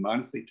view and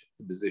modestly took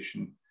the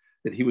position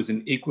that he was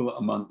an equal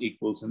among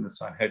equals in the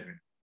Sanhedrin.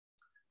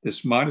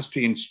 This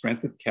modesty and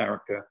strength of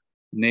character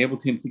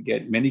enabled him to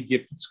get many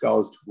gifted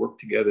scholars to work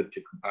together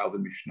to compile the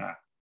Mishnah.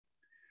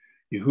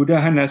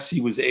 Yehuda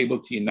HaNasi was able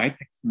to unite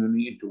the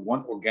community into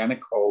one organic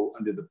whole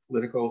under the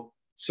political,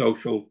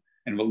 social,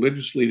 and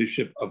religious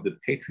leadership of the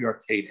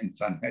Patriarchate and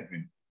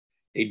Sanhedrin,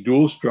 a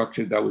dual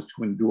structure that was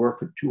to endure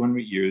for 200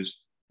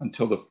 years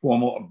until the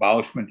formal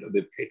abolishment of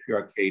the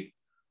Patriarchate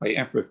by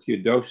Emperor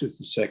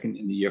Theodosius II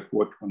in the year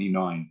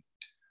 429.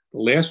 The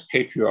last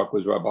patriarch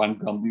was Rabban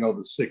Gamliel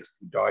VI,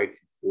 who died in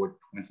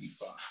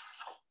 425.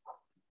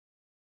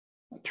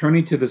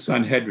 Turning to the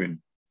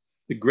Sanhedrin,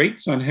 the great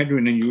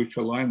Sanhedrin in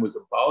Yerushalayim was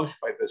abolished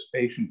by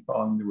Vespasian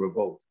following the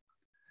revolt.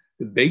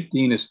 The Beit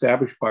Din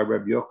established by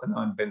Rabbi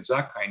Yochanan ben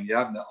Zakkai in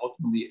Yavna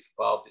ultimately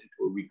evolved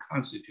into a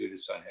reconstituted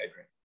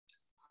Sanhedrin.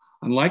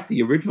 Unlike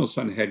the original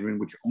Sanhedrin,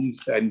 which only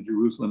sat in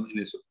Jerusalem in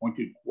its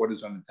appointed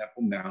quarters on the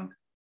Temple Mount,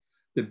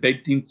 the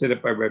Beit Din set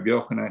up by Rabbi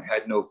Yochanan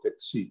had no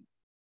fixed seat.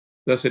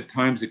 Thus, at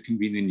times it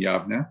convened in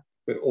Yavna,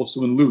 but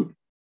also in Lud.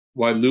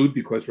 Why Lud?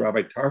 Because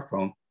Rabbi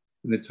Tarfon,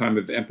 in the time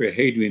of Emperor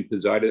Hadrian,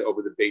 presided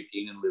over the Beit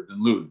Din and lived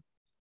in Lud.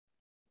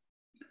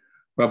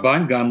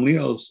 Rabban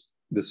Gamliel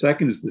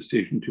II's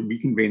decision to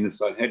reconvene the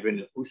Sanhedrin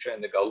in Usha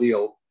and the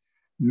Galil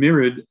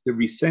mirrored the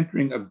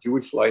recentering of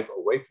Jewish life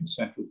away from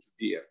central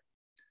Judea.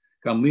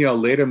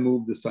 Gamliel later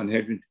moved the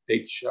Sanhedrin to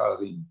Beit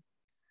Sha'arim.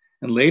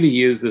 In later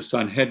years, the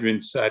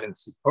Sanhedrin sat in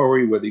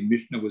Sipori, where the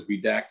Mishnah was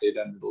redacted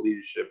under the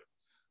leadership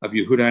of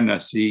Yehuda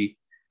Nasi,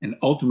 and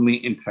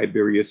ultimately in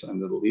Tiberias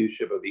under the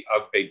leadership of the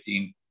Av Beit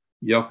Din,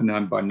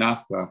 Yochanan bar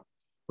Nafka,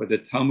 where the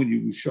Talmud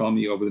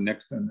Yerushalmi over the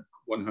next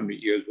 100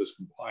 years was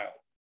compiled.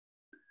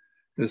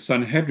 The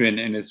Sanhedrin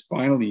in its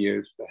final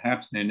years,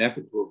 perhaps in an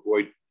effort to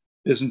avoid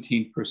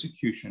Byzantine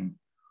persecution,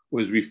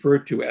 was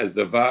referred to as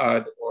the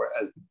Va'ad or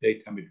as the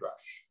Beit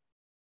HaMidrash.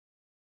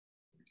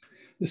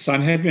 The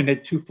Sanhedrin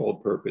had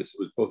twofold purpose. It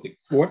was both a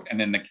court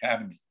and an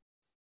academy.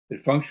 It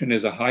functioned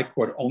as a high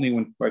court only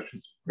when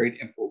questions of great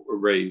import were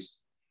raised,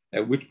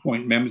 at which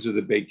point members of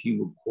the Beit Din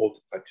were called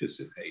to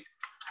participate.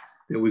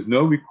 There was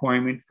no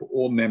requirement for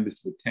all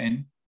members to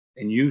attend,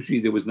 and usually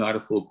there was not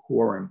a full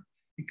quorum,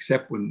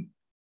 except when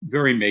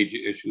very major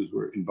issues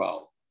were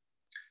involved.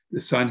 The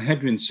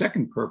Sanhedrin's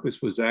second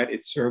purpose was that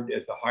it served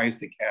as the highest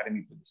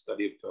academy for the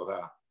study of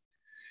Torah.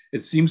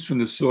 It seems from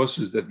the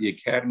sources that the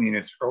academy in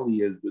its early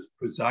years was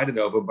presided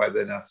over by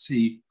the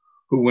Nasi,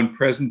 who when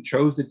present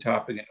chose the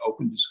topic in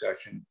open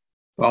discussion,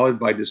 followed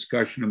by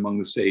discussion among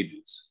the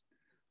sages,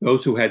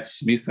 those who had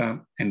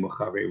smicha and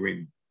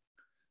muchaverim.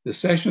 The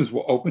sessions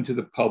were open to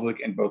the public,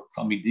 and both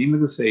talmidim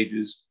of the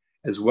sages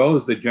as well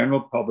as the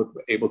general public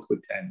were able to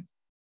attend.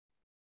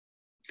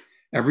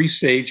 Every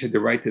sage had the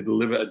right to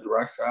deliver a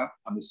drasha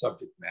on the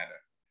subject matter.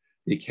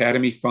 The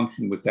academy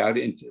functioned without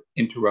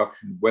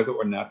interruption, whether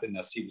or not the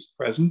Nasi was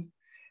present,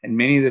 and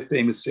many of the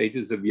famous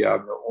sages of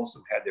Yavne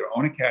also had their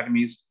own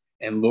academies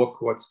and law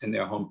courts in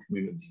their home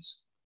communities.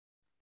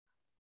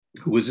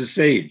 Who was a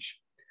sage?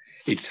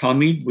 A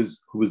Talmid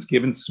who was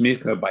given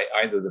smicha by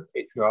either the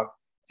patriarch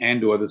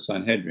and or the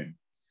Sanhedrin.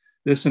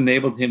 This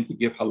enabled him to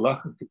give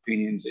halachic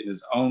opinions in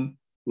his own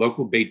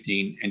local Beit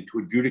Din and to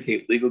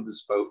adjudicate legal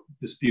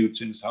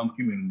disputes in his home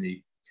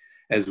community,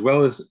 as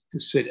well as to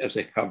sit as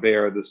a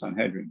chaver of the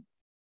Sanhedrin.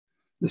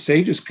 The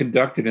sages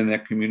conducted in their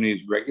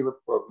communities regular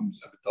programs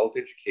of adult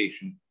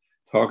education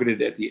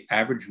targeted at the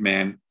average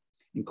man,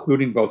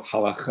 including both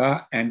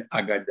halacha and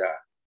agadah.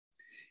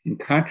 In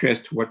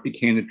contrast to what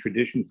became the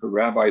tradition for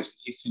rabbis in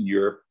Eastern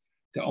Europe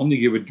to only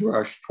give a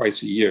drush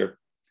twice a year,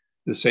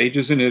 the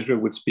sages in Israel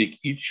would speak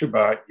each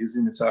Shabbat,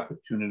 using this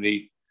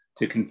opportunity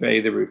to convey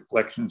their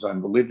reflections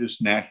on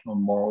religious, national,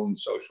 moral, and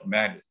social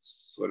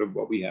matters, sort of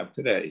what we have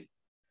today.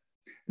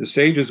 The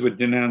sages would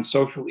denounce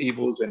social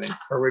evils and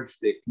encourage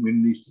their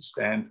communities to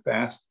stand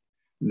fast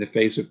in the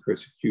face of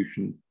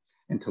persecution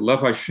and to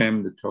love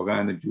Hashem, the Torah,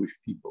 and the Jewish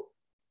people.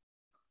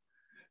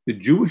 The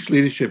Jewish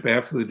leadership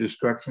after the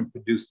destruction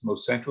produced the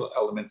most central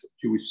elements of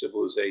Jewish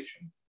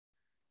civilization: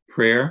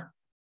 prayer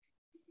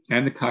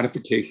and the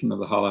codification of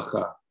the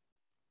halakha.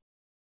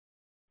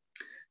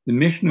 The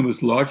Mishnah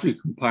was largely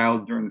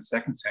compiled during the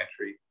 2nd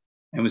century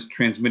and was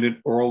transmitted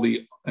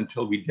orally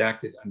until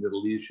redacted under the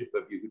leadership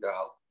of Yehuda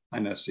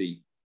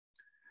HaNasi.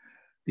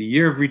 The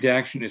year of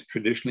redaction is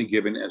traditionally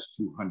given as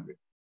 200.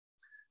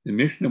 The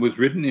Mishnah was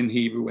written in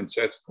Hebrew and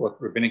sets forth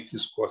rabbinic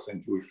discourse on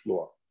Jewish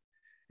law.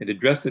 It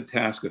addressed the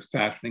task of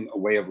fashioning a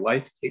way of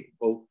life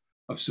capable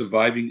of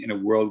surviving in a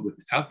world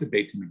without the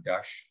Beit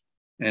HaMikdash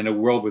and in a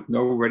world with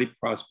no ready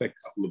prospect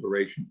of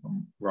liberation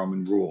from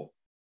Roman rule.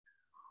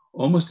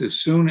 Almost as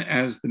soon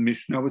as the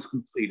Mishnah was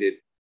completed,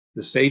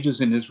 the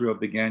sages in Israel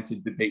began to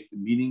debate the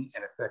meaning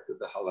and effect of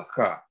the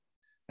halakha,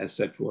 as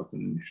set forth in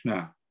the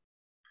Mishnah.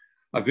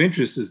 Of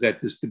interest is that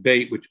this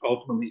debate, which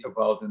ultimately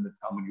evolved in the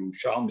Talmud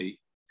Yerushalmi,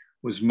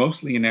 was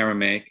mostly in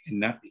Aramaic and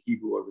not the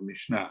Hebrew of the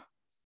Mishnah.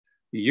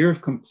 The year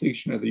of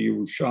completion of the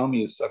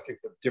Yerushalmi is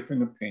subject of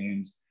differing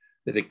opinions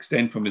that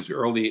extend from as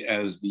early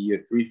as the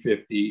year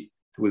 350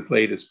 to as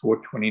late as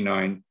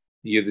 429,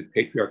 the year the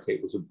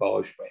Patriarchate was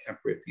abolished by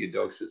Emperor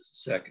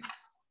Theodosius II.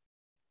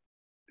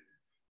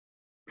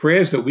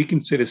 Prayers that we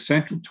consider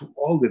central to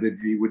all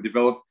liturgy were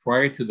developed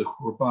prior to the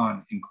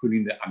Churban,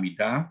 including the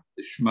Amidah,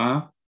 the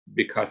Shema,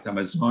 Birkat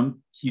Hamazon,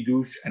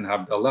 Kiddush, and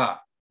Havdalah.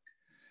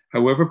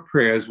 However,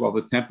 prayers, while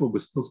the temple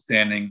was still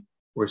standing,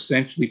 were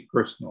essentially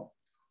personal,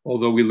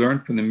 although we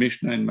learned from the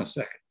Mishnah in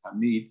Masechet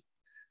Tamid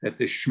that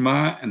the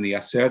Shema and the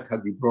Aseret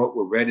HaDibrot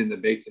were read in the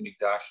Beit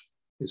HaMikdash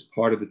as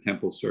part of the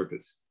temple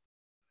service.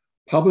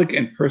 Public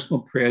and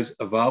personal prayers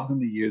evolved in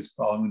the years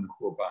following the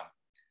Churban.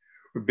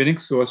 Rabbinic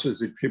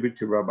sources attribute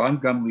to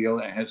Rabban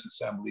Gamliel and his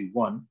assembly,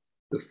 1,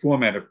 the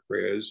format of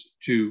prayers,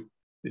 2,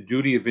 the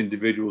duty of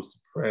individuals to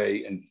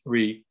pray, and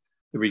 3,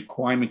 the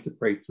requirement to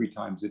pray 3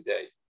 times a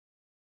day.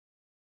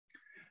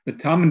 The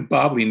Talmud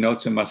Bavli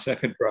notes in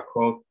Masechet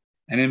Brachot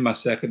and in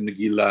Masechet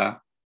Megillah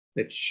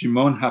that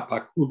Shimon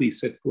HaPakuli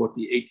set forth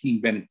the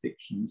 18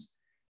 benedictions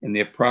in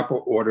their proper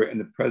order in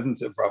the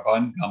presence of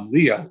Rabban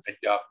Gamliel at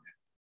Yavne.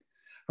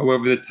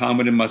 However, the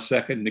Talmud in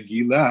Masechet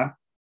Megillah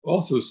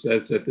also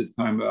says at the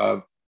time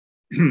of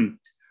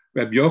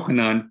Rabbi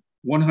Yochanan,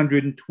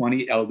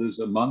 120 elders,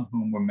 among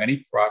whom were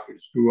many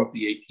prophets, drew up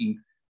the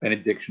 18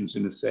 benedictions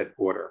in a set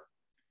order.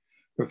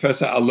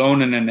 Professor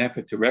Alon, in an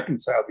effort to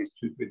reconcile these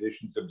 2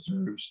 traditions,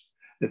 observes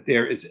that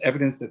there is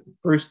evidence that the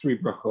first 3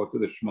 brachot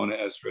of the Shemona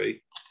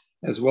Esrei,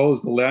 as well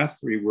as the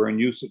last 3, were in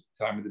use at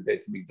the time of the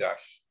Beit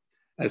HaMikdash,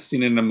 as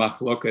seen in the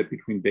machloket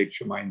between Beit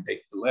Shammai and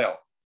Beit Hillel.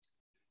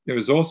 There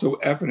is also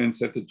evidence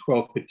that the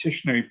 12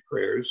 petitionary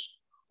prayers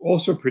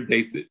also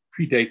predate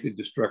the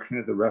destruction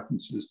of the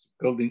references to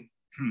building,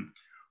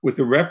 with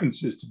the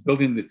references to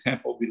building the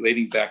temple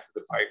relating back to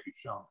the Bayit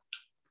Rishon.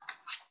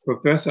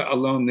 Professor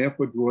Alon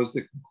therefore draws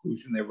the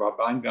conclusion that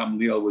Rabban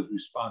Gamliel was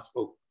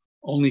responsible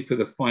only for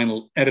the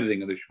final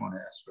editing of the Shemona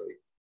Esrei.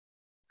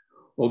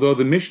 Although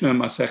the Mishnah in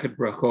Masechet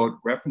Brachot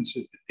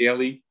references the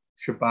daily,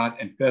 Shabbat,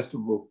 and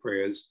festival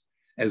prayers,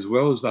 as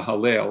well as the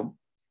Hallel,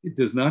 it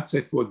does not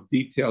set forth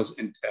details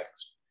in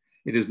text.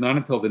 It is not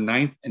until the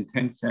 9th and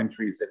 10th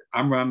centuries that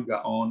Amram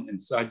Gaon and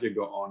Sadia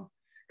Gaon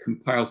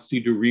compile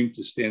Sidurim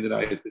to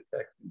standardize the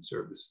text and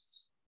services.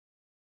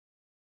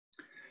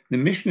 The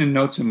Mishnah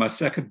notes in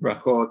Masechet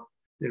Brachot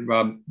that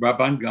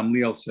Rabban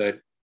Gamliel said,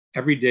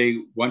 every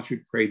day one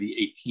should pray the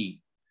 18,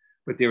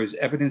 but there is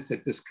evidence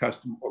that this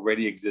custom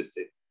already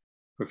existed.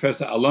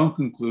 Professor Alon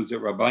concludes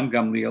that Rabban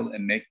Gamliel,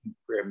 in making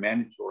prayer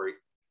mandatory,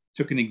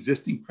 took an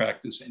existing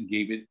practice and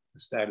gave it the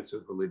status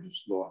of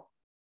religious law.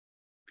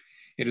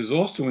 It is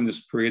also in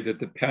this period that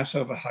the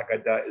Passover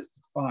Haggadah is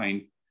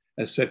defined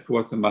as set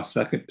forth in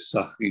Masechet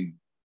Pesachim.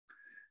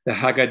 The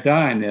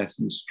Haggadah, in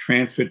essence,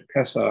 transferred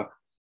Pesach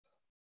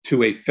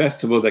to a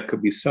festival that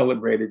could be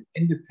celebrated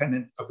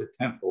independent of the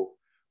temple,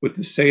 with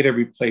the Seder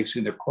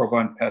replacing the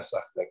Korban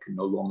Pesach that could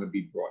no longer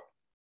be brought.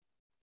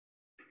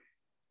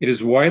 It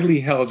is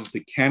widely held that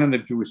the canon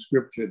of Jewish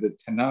scripture, the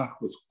Tanakh,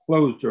 was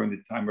closed during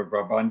the time of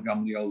Rabban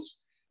Gamliel's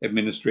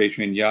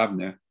administration in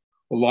Yavne,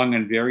 along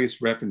on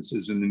various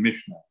references in the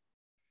Mishnah.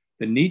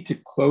 The need to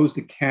close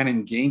the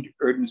canon gained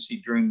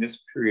urgency during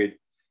this period,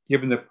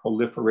 given the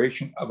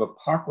proliferation of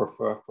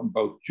apocrypha from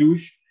both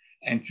Jewish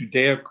and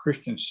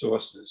Judeo-Christian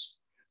sources,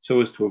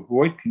 so as to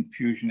avoid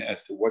confusion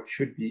as to what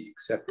should be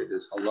accepted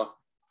as halakha.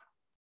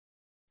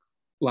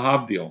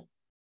 Lahavdil.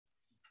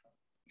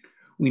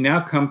 We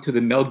now come to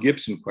the Mel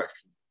Gibson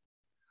question.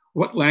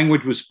 What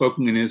language was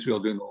spoken in Israel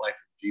during the life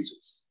of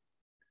Jesus?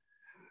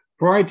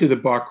 Prior to the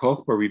Bar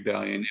Kokhba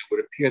rebellion, it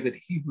would appear that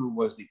Hebrew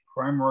was the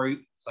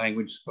primary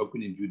language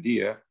spoken in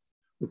Judea,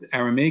 with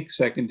Aramaic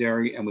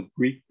secondary and with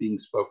Greek being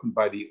spoken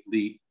by the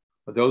elite,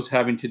 or those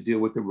having to deal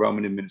with the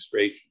Roman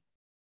administration.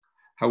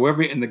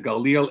 However, in the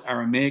Galil,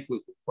 Aramaic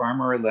was the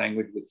primary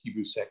language with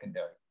Hebrew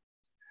secondary.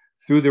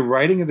 Through the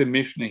writing of the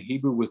Mishnah,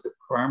 Hebrew was the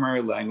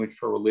primary language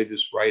for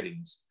religious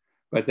writings,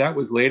 but that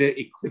was later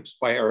eclipsed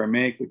by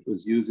Aramaic, which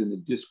was used in the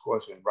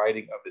discourse and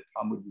writing of the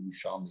Talmud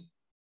Yerushalmi.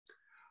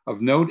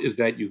 Of note is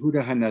that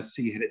Yehuda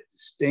HaNasi had a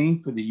disdain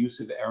for the use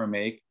of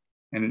Aramaic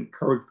and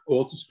encouraged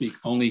all to speak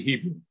only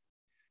Hebrew.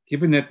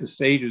 Given that the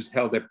sages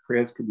held that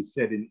prayers could be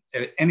said in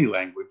any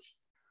language,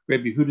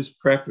 Rabbi Yehuda's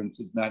preference,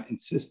 if not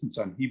insistence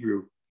on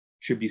Hebrew,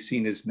 should be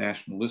seen as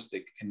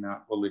nationalistic and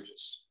not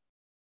religious.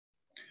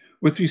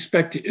 With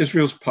respect to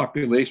Israel's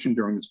population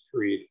during this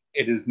period,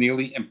 it is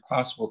nearly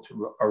impossible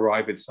to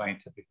arrive at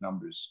scientific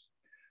numbers.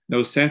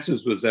 No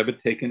census was ever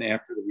taken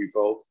after the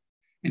revolt,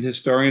 and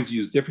historians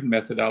use different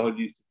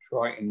methodologies to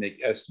try and make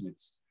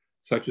estimates,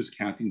 such as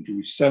counting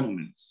Jewish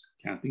settlements,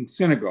 counting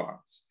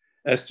synagogues,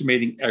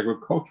 estimating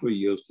agricultural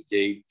yields to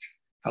gauge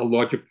how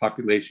large a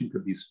population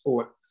could be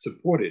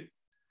supported.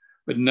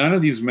 But none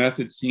of these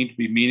methods seem to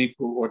be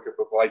meaningful or to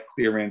provide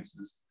clear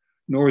answers,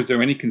 nor is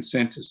there any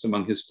consensus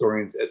among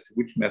historians as to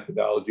which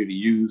methodology to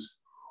use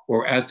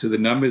or as to the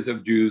numbers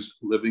of Jews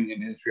living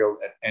in Israel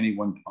at any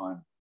one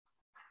time.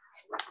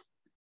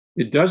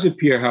 It does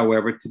appear,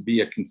 however, to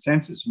be a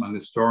consensus among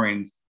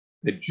historians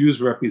that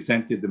Jews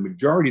represented the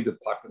majority of the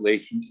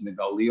population in the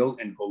Galil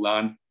and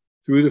Golan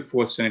through the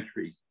 4th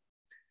century.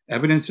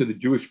 Evidence of the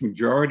Jewish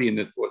majority in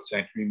the 4th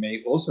century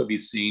may also be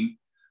seen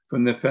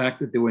from the fact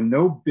that there were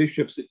no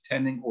bishops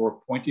attending or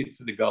appointed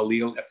for the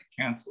Galil at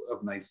the Council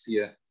of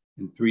Nicaea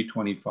in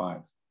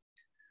 325.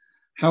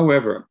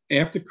 However,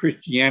 after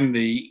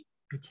Christianity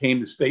became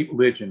the state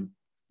religion,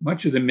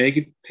 much of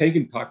the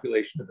pagan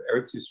population of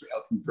Eretz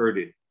Israel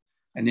converted,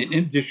 and in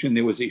addition,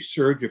 there was a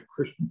surge of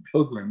Christian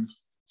pilgrims,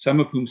 some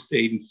of whom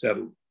stayed and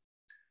settled.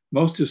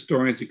 Most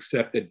historians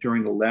accept that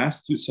during the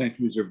last 2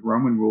 centuries of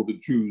Roman rule, the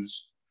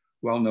Jews,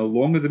 while no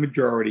longer the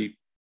majority,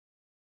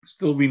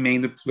 still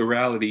remained the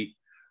plurality,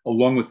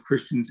 along with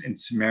Christians and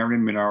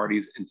Samaritan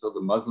minorities until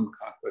the Muslim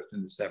conquest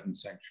in the 7th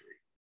century.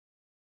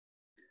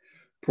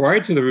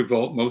 Prior to the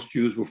revolt, most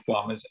Jews were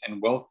farmers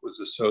and wealth was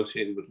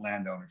associated with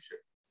land ownership.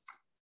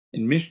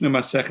 In Mishnah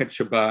Masechet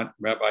Shabbat,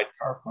 Rabbi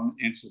Tarfon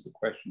answers the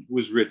question, who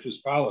is rich, as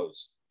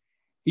follows: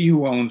 he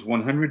who owns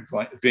 100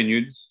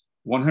 vineyards,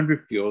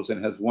 100 fields,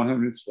 and has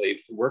 100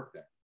 slaves to work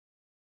them.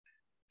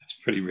 That's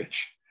pretty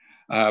rich.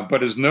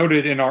 But as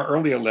noted in our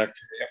earlier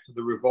lecture, after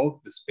the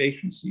revolt,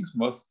 Vespasian seized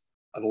most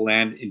of the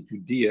land in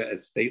Judea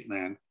as state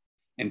land,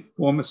 and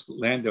former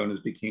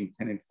landowners became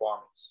tenant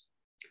farmers.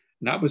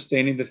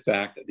 Notwithstanding the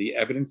fact that the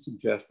evidence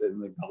suggests that in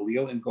the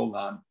Galil and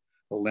Golan,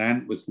 the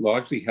land was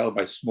largely held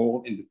by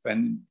small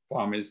independent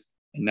farmers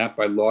and not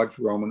by large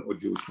Roman or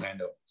Jewish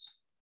landowners.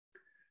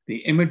 The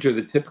image of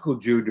the typical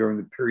Jew during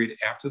the period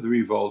after the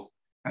revolt,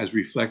 as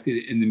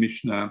reflected in the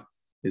Mishnah,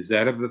 is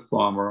that of a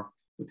farmer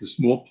with a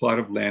small plot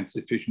of land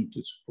sufficient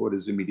to support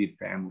his immediate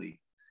family.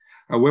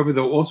 However,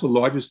 there were also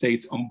large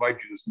estates owned by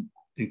Jews,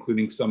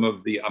 including some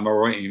of the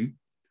Amoraim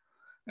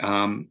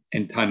and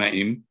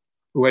Tanaim,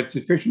 who had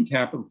sufficient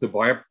capital to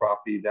buy a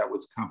property that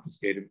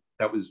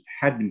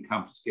had been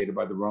confiscated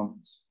by the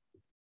Romans.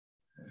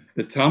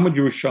 The Talmud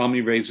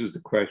Yerushalmi raises the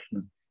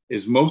question,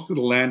 is most of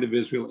the land of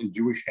Israel in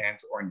Jewish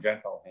hands or in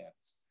Gentile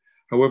hands?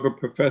 However,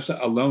 Professor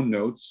Alon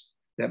notes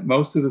that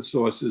most of the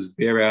sources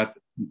bear out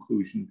the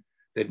conclusion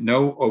that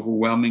no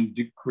overwhelming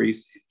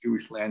decrease in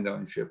Jewish land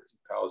ownership in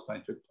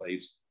Palestine took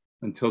place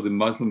until the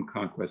Muslim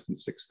conquest in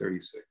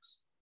 636.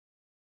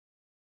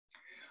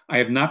 I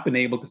have not been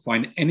able to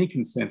find any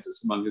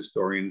consensus among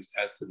historians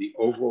as to the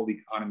overall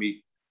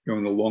economy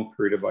during the long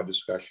period of our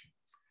discussion.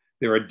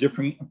 There are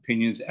differing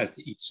opinions as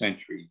to each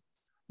century,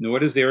 nor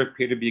does there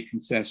appear to be a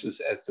consensus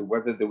as to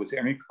whether there was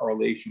any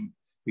correlation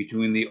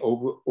between the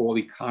overall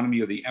economy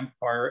of the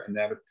empire and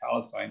that of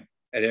Palestine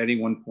at any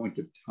one point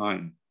of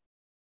time.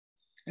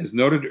 As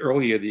noted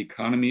earlier, the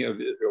economy of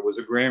Israel was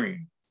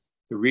agrarian.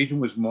 The region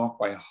was marked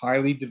by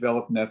highly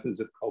developed methods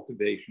of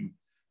cultivation,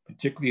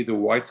 particularly the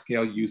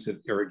wide-scale use of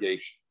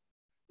irrigation.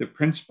 The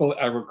principal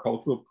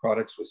agricultural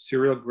products were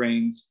cereal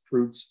grains,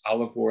 fruits,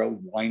 olive oil,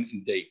 wine,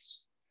 and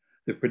dates.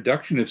 The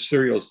production of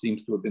cereals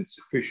seems to have been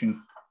sufficient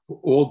for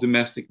all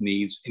domestic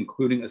needs,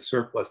 including a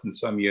surplus in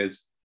some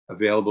years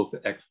available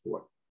for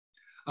export.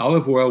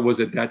 Olive oil was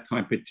at that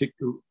time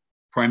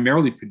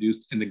primarily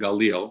produced in the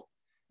Galil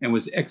and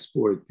was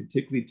exported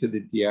particularly to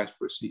the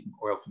diaspora seeking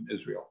oil from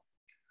Israel.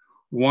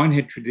 Wine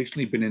had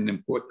traditionally been an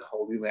important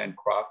Holy Land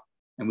crop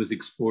and was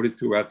exported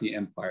throughout the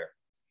empire.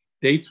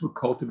 Dates were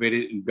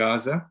cultivated in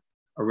Gaza,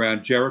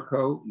 around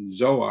Jericho, and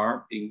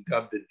Zoar, being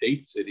dubbed the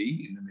Date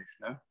City in the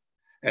Mishnah,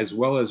 as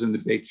well as in the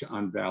Beit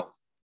Sha'an Valley.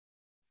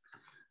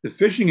 The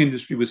fishing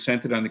industry was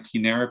centered on the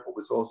Kinneret, but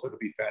was also to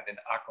be found in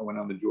Akko and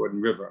on the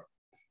Jordan River.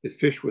 The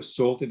fish was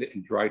salted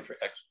and dried for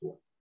export.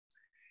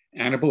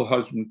 Animal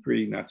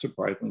husbandry, not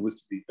surprisingly, was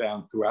to be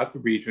found throughout the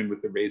region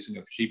with the raising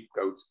of sheep,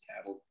 goats,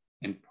 cattle,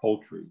 and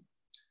poultry.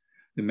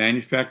 The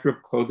manufacture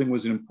of clothing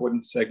was an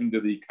important segment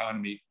of the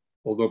economy,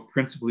 although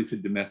principally for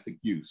domestic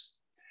use.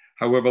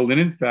 However,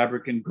 linen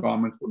fabric and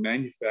garments were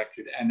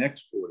manufactured and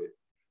exported.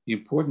 The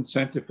important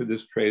center for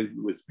this trade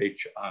was Beit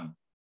Sha'an.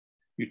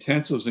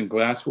 Utensils and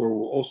glassware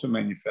were also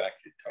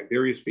manufactured,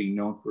 Tiberias being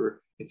known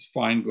for its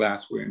fine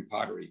glassware and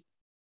pottery.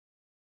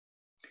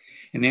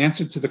 In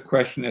answer to the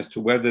question as to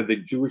whether the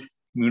Jewish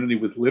community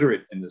was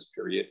literate in this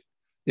period,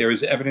 there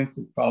is evidence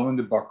that following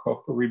the Bar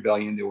Kokhba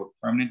rebellion, there were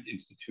permanent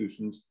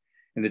institutions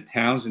in the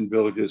towns and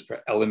villages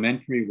for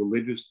elementary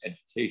religious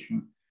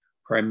education,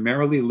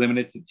 primarily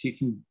limited to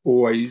teaching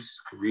boys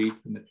to read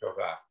from the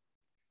Torah.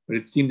 But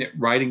it seemed that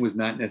writing was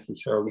not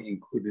necessarily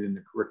included in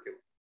the curriculum.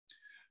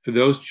 For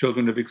those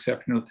children of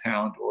exceptional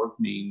talent or of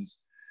means,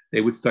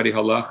 they would study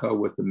halacha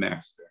with the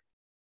master.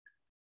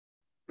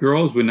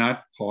 Girls were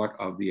not part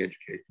of the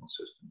educational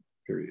system,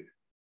 period.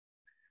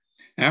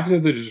 After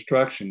the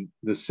destruction,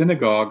 the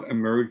synagogue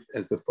emerged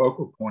as the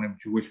focal point of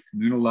Jewish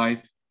communal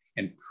life,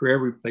 and prayer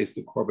replaced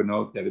the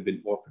korbanot that had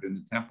been offered in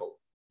the temple.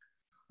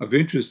 Of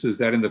interest is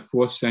that in the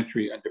 4th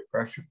century, under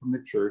pressure from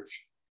the church,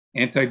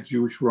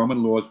 anti-Jewish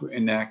Roman laws were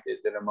enacted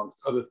that, amongst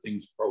other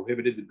things,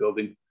 prohibited the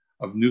building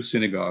of new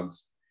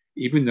synagogues,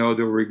 even though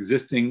there were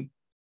existing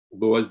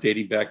laws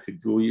dating back to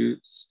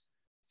Julius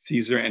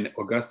Caesar and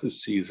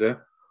Augustus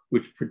Caesar,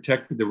 which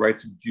protected the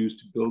rights of Jews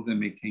to build and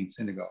maintain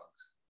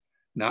synagogues.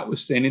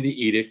 Notwithstanding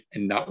the edict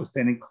and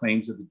notwithstanding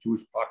claims that the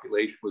Jewish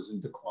population was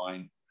in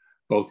decline,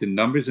 both in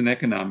numbers and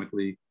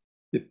economically,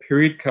 the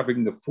period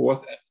covering the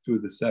 4th through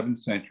the 7th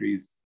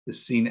centuries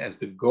is seen as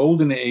the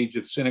golden age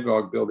of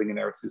synagogue building in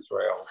Eretz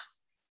Israel,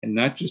 and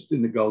not just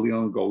in the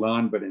Galil and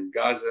Golan, but in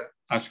Gaza,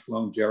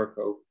 Ashkelon,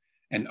 Jericho,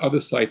 and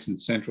other sites in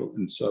central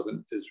and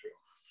southern Israel.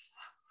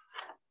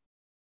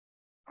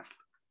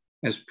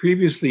 As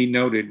previously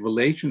noted,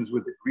 relations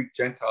with the Greek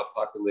Gentile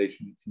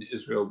population in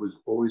Israel was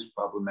always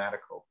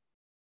problematical.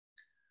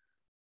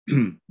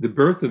 The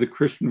birth of the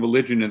Christian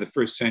religion in the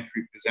 1st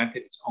century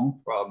presented its own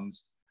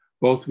problems,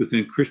 both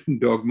within Christian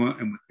dogma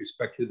and with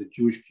respect to the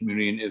Jewish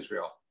community in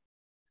Israel.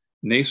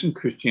 Nascent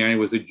Christianity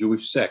was a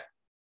Jewish sect.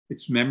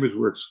 Its members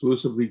were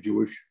exclusively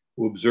Jewish,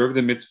 who observed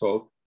the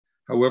mitzvot.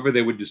 However,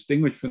 they were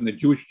distinguished from the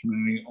Jewish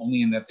community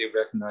only in that they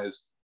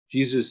recognized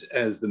Jesus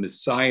as the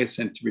Messiah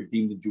sent to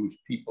redeem the Jewish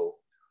people,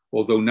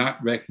 although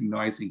not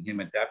recognizing him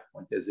at that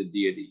point as a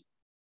deity.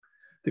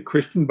 The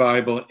Christian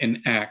Bible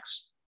in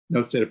Acts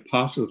notes that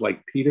apostles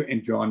like Peter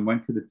and John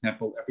went to the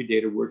temple every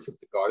day to worship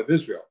the God of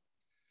Israel.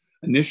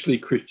 Initially,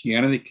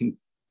 Christianity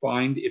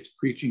confined its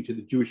preaching to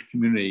the Jewish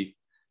community.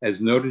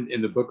 As noted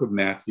in the book of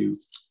Matthew,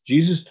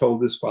 Jesus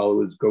told his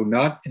followers, "Go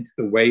not into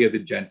the way of the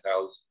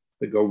Gentiles,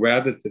 but go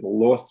rather to the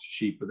lost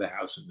sheep of the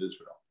house of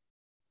Israel."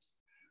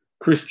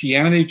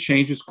 Christianity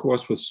changed its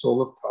course with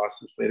Saul of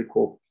Tarsus, later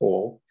called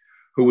Paul,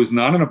 who was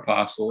not an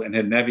apostle and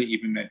had never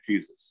even met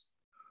Jesus.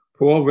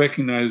 Paul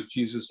recognized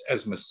Jesus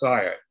as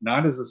Messiah,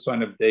 not as the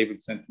son of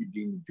David sent to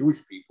redeem the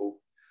Jewish people,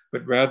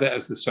 but rather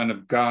as the Son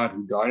of God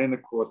who died on the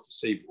cross to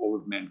save all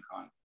of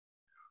mankind.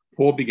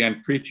 Paul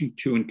began preaching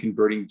to and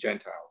converting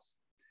Gentiles.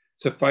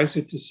 Suffice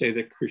it to say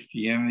that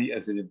Christianity,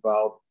 as it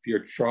evolved,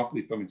 veered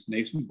sharply from its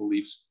nascent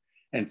beliefs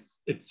and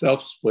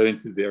itself split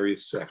into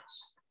various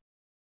sects.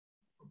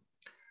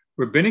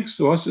 Rabbinic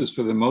sources,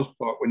 for the most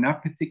part, were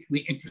not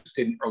particularly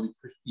interested in early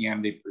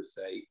Christianity per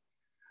se,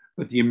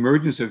 but the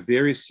emergence of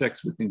various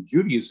sects within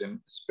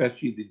Judaism,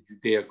 especially the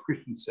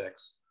Judeo-Christian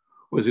sects,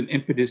 was an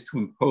impetus to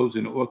impose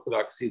an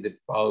orthodoxy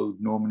that followed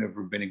normative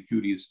rabbinic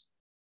Judaism.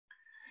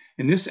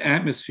 In this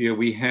atmosphere,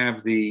 we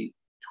have the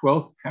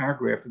 12th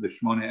paragraph of the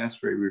Shemona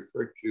Esrei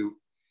referred to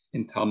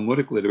in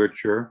Talmudic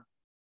literature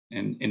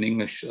and in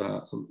English,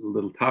 a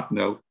little top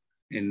note,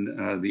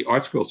 in the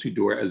Art Scroll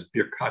Siddur as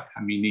Birkat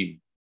Haminim.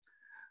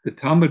 The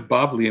Talmud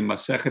Bavli in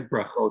Masechet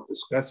Brachot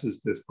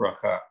discusses this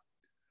bracha.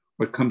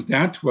 What comes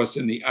down to us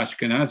in the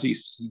Ashkenazi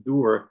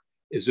Siddur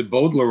is a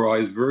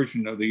bowdlerized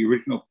version of the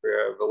original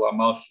prayer of the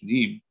Lamal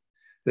Shanim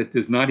that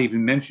does not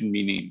even mention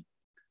minim.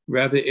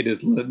 Rather, it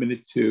is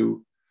limited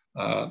to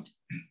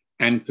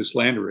and for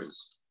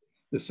slanderers.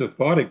 The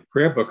Sephardic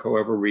prayer book,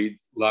 however,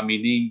 reads La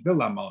minim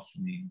v'lamal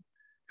shanim,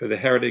 for the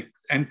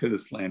heretics and for the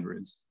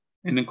slanderers,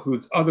 and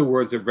includes other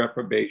words of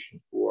reprobation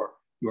for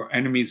your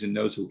enemies and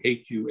those who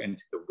hate you and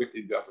to the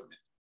wicked government,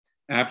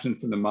 absent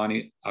from the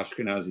Mani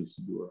Ashkenazi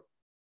Siddur.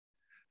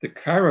 The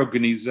Cairo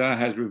Geniza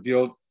has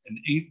revealed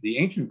the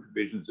ancient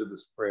provisions of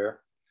this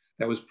prayer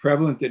that was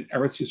prevalent in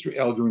Eretz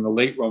Yisrael during the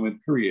late Roman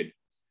period,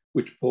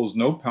 which pulls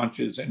no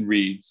punches and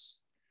reads,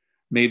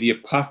 may the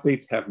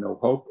apostates have no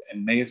hope,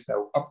 and mayest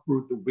thou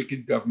uproot the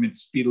wicked government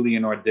speedily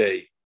in our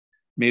day.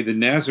 May the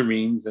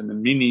Nazarenes and the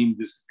Minim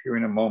disappear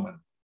in a moment.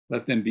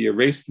 Let them be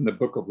erased from the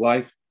book of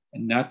life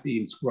and not be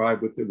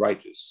inscribed with the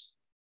righteous.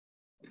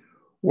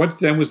 What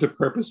then was the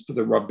purpose for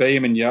the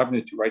Rabbeim and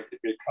Yavne to write the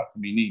Birkat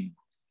Minim?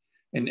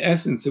 In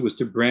essence, it was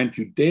to brand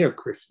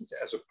Judeo-Christians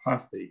as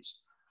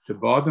apostates, to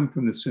bar them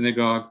from the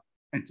synagogue,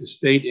 and to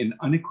state in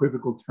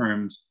unequivocal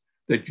terms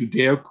that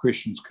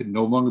Judeo-Christians could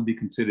no longer be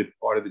considered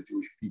part of the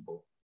Jewish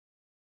people.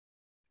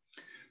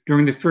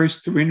 During the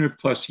first 300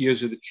 plus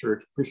years of the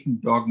church, Christian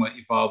dogma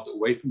evolved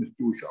away from its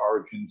Jewish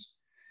origins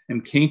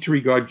and came to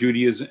regard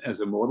Judaism as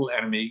a mortal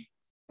enemy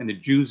and the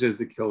Jews as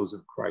the killers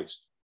of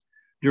Christ.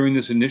 During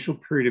this initial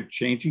period of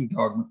changing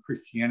dogma,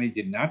 Christianity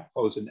did not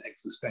pose an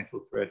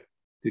existential threat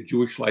to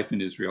Jewish life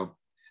in Israel,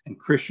 and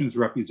Christians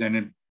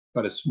represented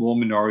but a small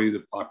minority of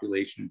the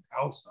population in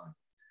Palestine.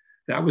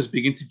 That was to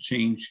begin to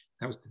change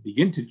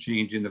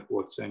in the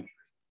 4th century.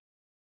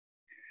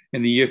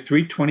 In the year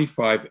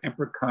 325,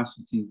 Emperor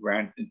Constantine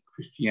granted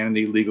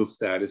Christianity legal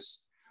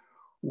status.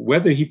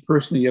 Whether he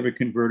personally ever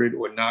converted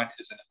or not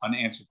is an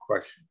unanswered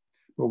question.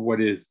 But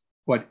what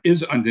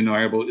is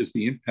undeniable is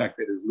the impact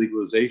that his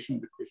legalization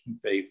of the Christian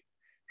faith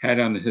had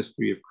on the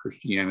history of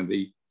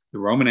Christianity, the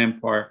Roman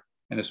Empire,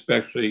 and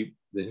especially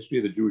the history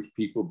of the Jewish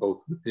people,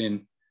 both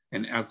within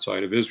and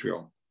outside of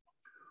Israel.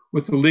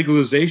 With the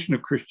legalization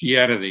of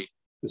Christianity,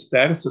 the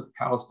status of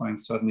Palestine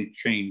suddenly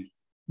changed,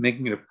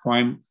 making it a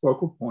prime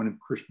focal point of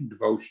Christian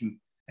devotion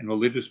and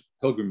religious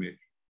pilgrimage,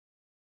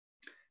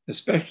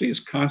 especially as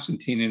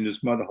Constantine and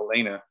his mother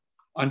Helena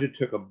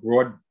undertook a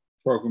broad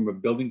program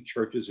of building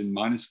churches and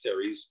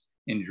monasteries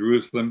in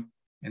Jerusalem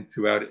and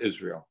throughout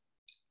Israel.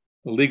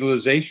 The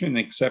legalization and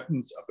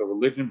acceptance of the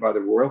religion by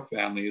the royal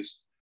families,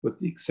 with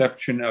the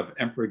exception of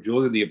Emperor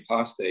Julian the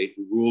Apostate,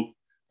 who ruled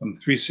from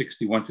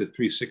 361 to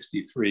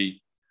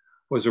 363,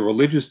 was a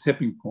religious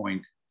tipping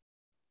point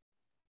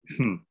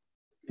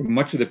for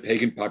much of the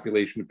pagan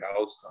population of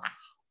Palestine.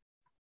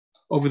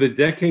 Over the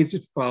decades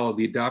that followed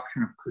the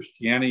adoption of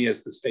Christianity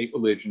as the state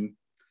religion,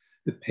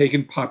 the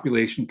pagan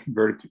population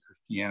converted to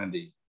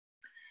Christianity.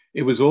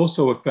 It was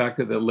also a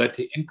factor that led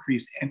to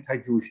increased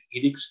anti-Jewish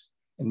edicts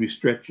and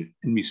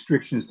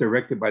restrictions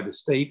directed by the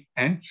state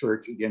and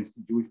church against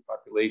the Jewish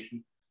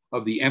population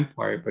of the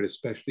empire, but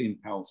especially in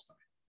Palestine.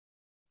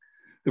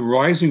 The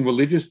rising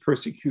religious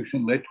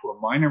persecution led to a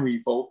minor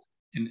revolt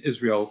in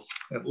Israel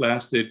that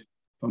lasted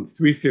from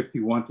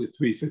 351 to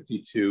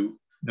 352,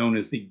 known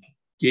as the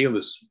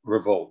Gallus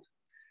Revolt,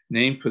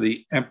 named for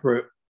the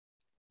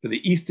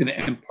Eastern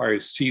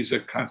Empire's Caesar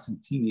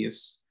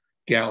Constantius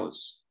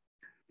Gallus.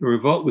 The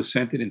revolt was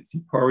centered in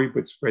Sipori,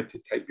 but spread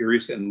to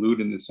Tiberias and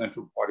Lud in the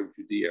central part of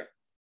Judea.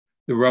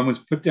 The Romans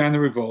put down the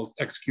revolt,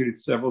 executed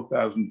several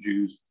thousand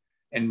Jews,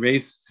 and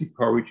razed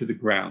Sipori to the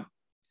ground.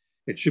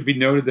 It should be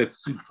noted that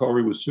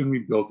Sipori was soon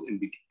rebuilt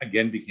and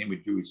again became a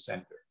Jewish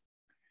center.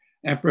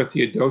 Emperor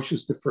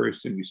Theodosius I,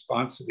 in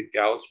response to the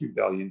Gallus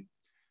rebellion,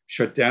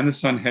 shut down the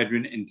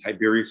Sanhedrin in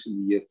Tiberias in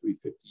the year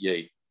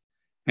 358.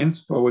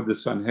 Henceforward, the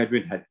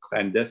Sanhedrin had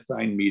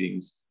clandestine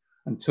meetings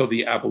until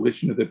the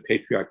abolition of the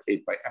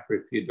Patriarchate by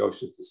Emperor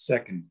Theodosius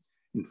II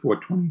in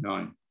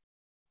 429.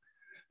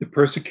 The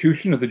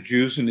persecution of the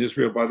Jews in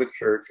Israel by the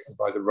church and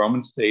by the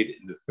Roman state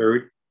in the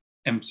 5th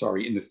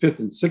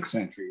and 6th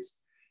centuries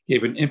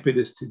gave an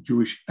impetus to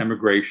Jewish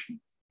emigration,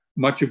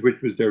 much of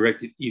which was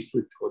directed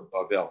eastward toward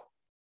Babel.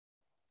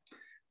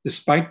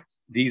 Despite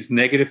these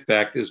negative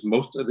factors,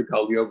 most of the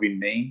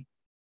Galil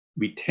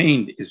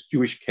retained its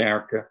Jewish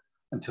character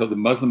until the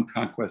Muslim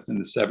conquest in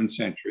the 7th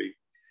century,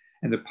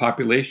 and the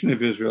population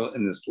of Israel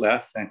in this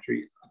last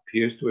century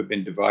appears to have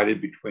been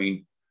divided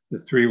between the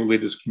 3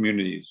 religious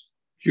communities: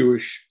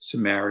 Jewish,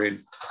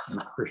 Samaritan,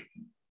 and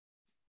Christian.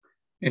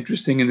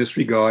 Interesting in this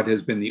regard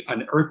has been the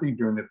unearthing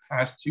during the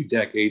past 2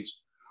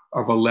 decades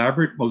of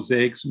elaborate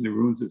mosaics in the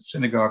ruins of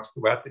synagogues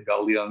throughout the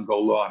Galil and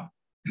Golan.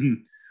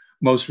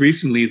 Most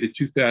recently, the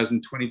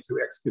 2022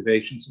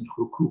 excavations in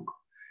Hukuk,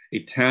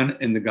 a town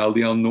in the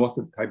Galil north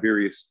of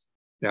Tiberias,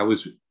 that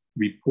was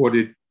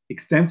reported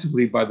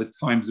extensively by the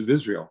Times of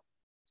Israel.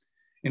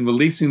 In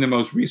releasing the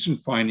most recent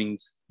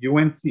findings,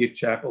 UNC at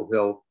Chapel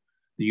Hill,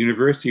 the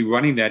university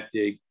running that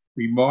dig,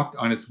 remarked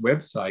on its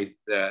website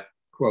that,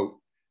 quote,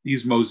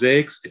 these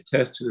mosaics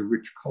attest to the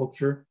rich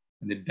culture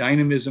and the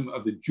dynamism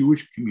of the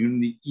Jewish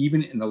community,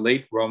 even in the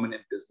late Roman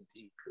and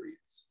Byzantine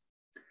periods.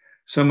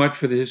 So much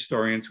for the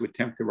historians who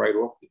attempt to write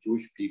off the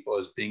Jewish people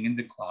as being in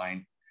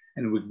decline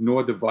and who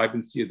ignore the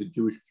vibrancy of the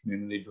Jewish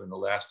community during the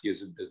last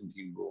years of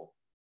Byzantine rule.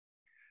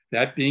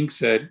 That being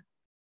said,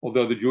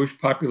 although the Jewish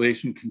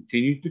population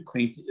continued to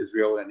cling to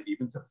Israel and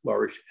even to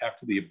flourish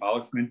after the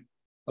abolishment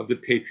of the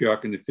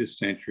Patriarch in the 5th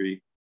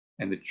century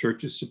and the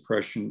church's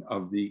suppression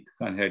of the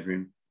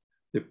Sanhedrin,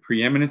 the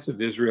preeminence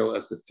of Israel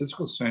as the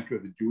physical center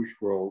of the Jewish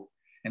world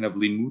and of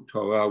Limud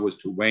Torah was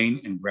to wane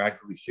and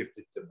gradually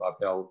shifted to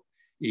Babel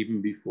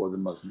even before the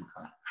Muslim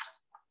conquest.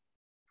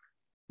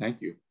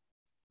 Thank you.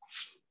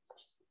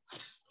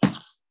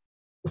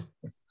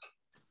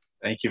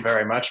 Thank you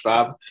very much,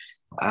 Bob.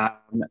 Are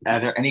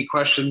there any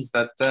questions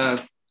that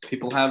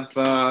people have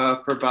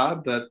for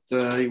Bob that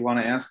you want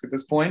to ask at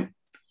this point?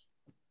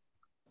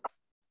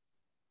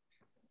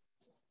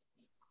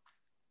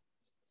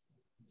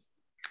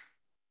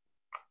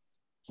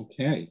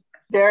 Okay.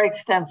 Very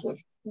extensive.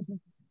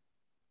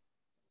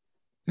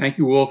 Thank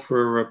you all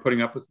for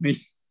putting up with me.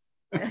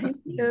 Thank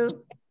you.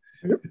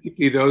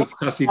 Particularly those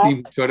Hasidim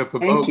who showed up for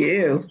both. Thank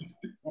you.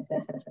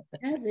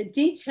 Yeah, the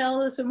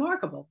detail is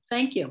remarkable.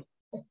 Thank you.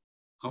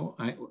 Oh,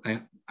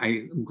 I'm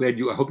glad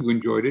I hope you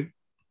enjoyed it,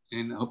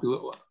 and I hope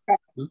you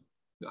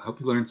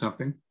learned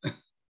something.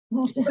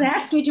 But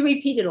ask me to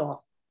repeat it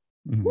all.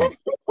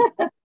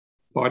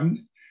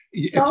 Pardon?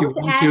 If Don't you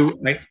want ask to,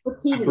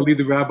 repeat I it believe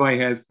the rabbi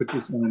has put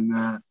this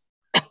on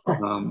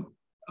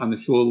the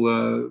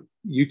shul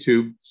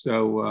YouTube.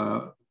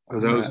 So for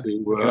those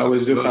who can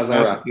always do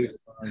chazara.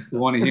 Who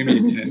want to hear me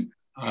again,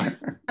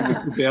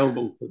 it's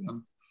available for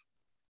them.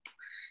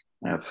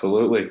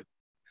 Absolutely.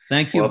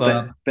 Thank you,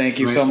 Bob. Thank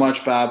you so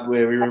much, Bob.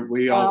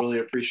 We all really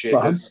appreciate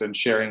this and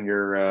sharing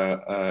your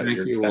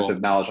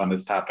extensive knowledge on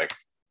this topic.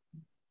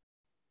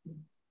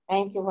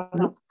 Thank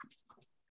you.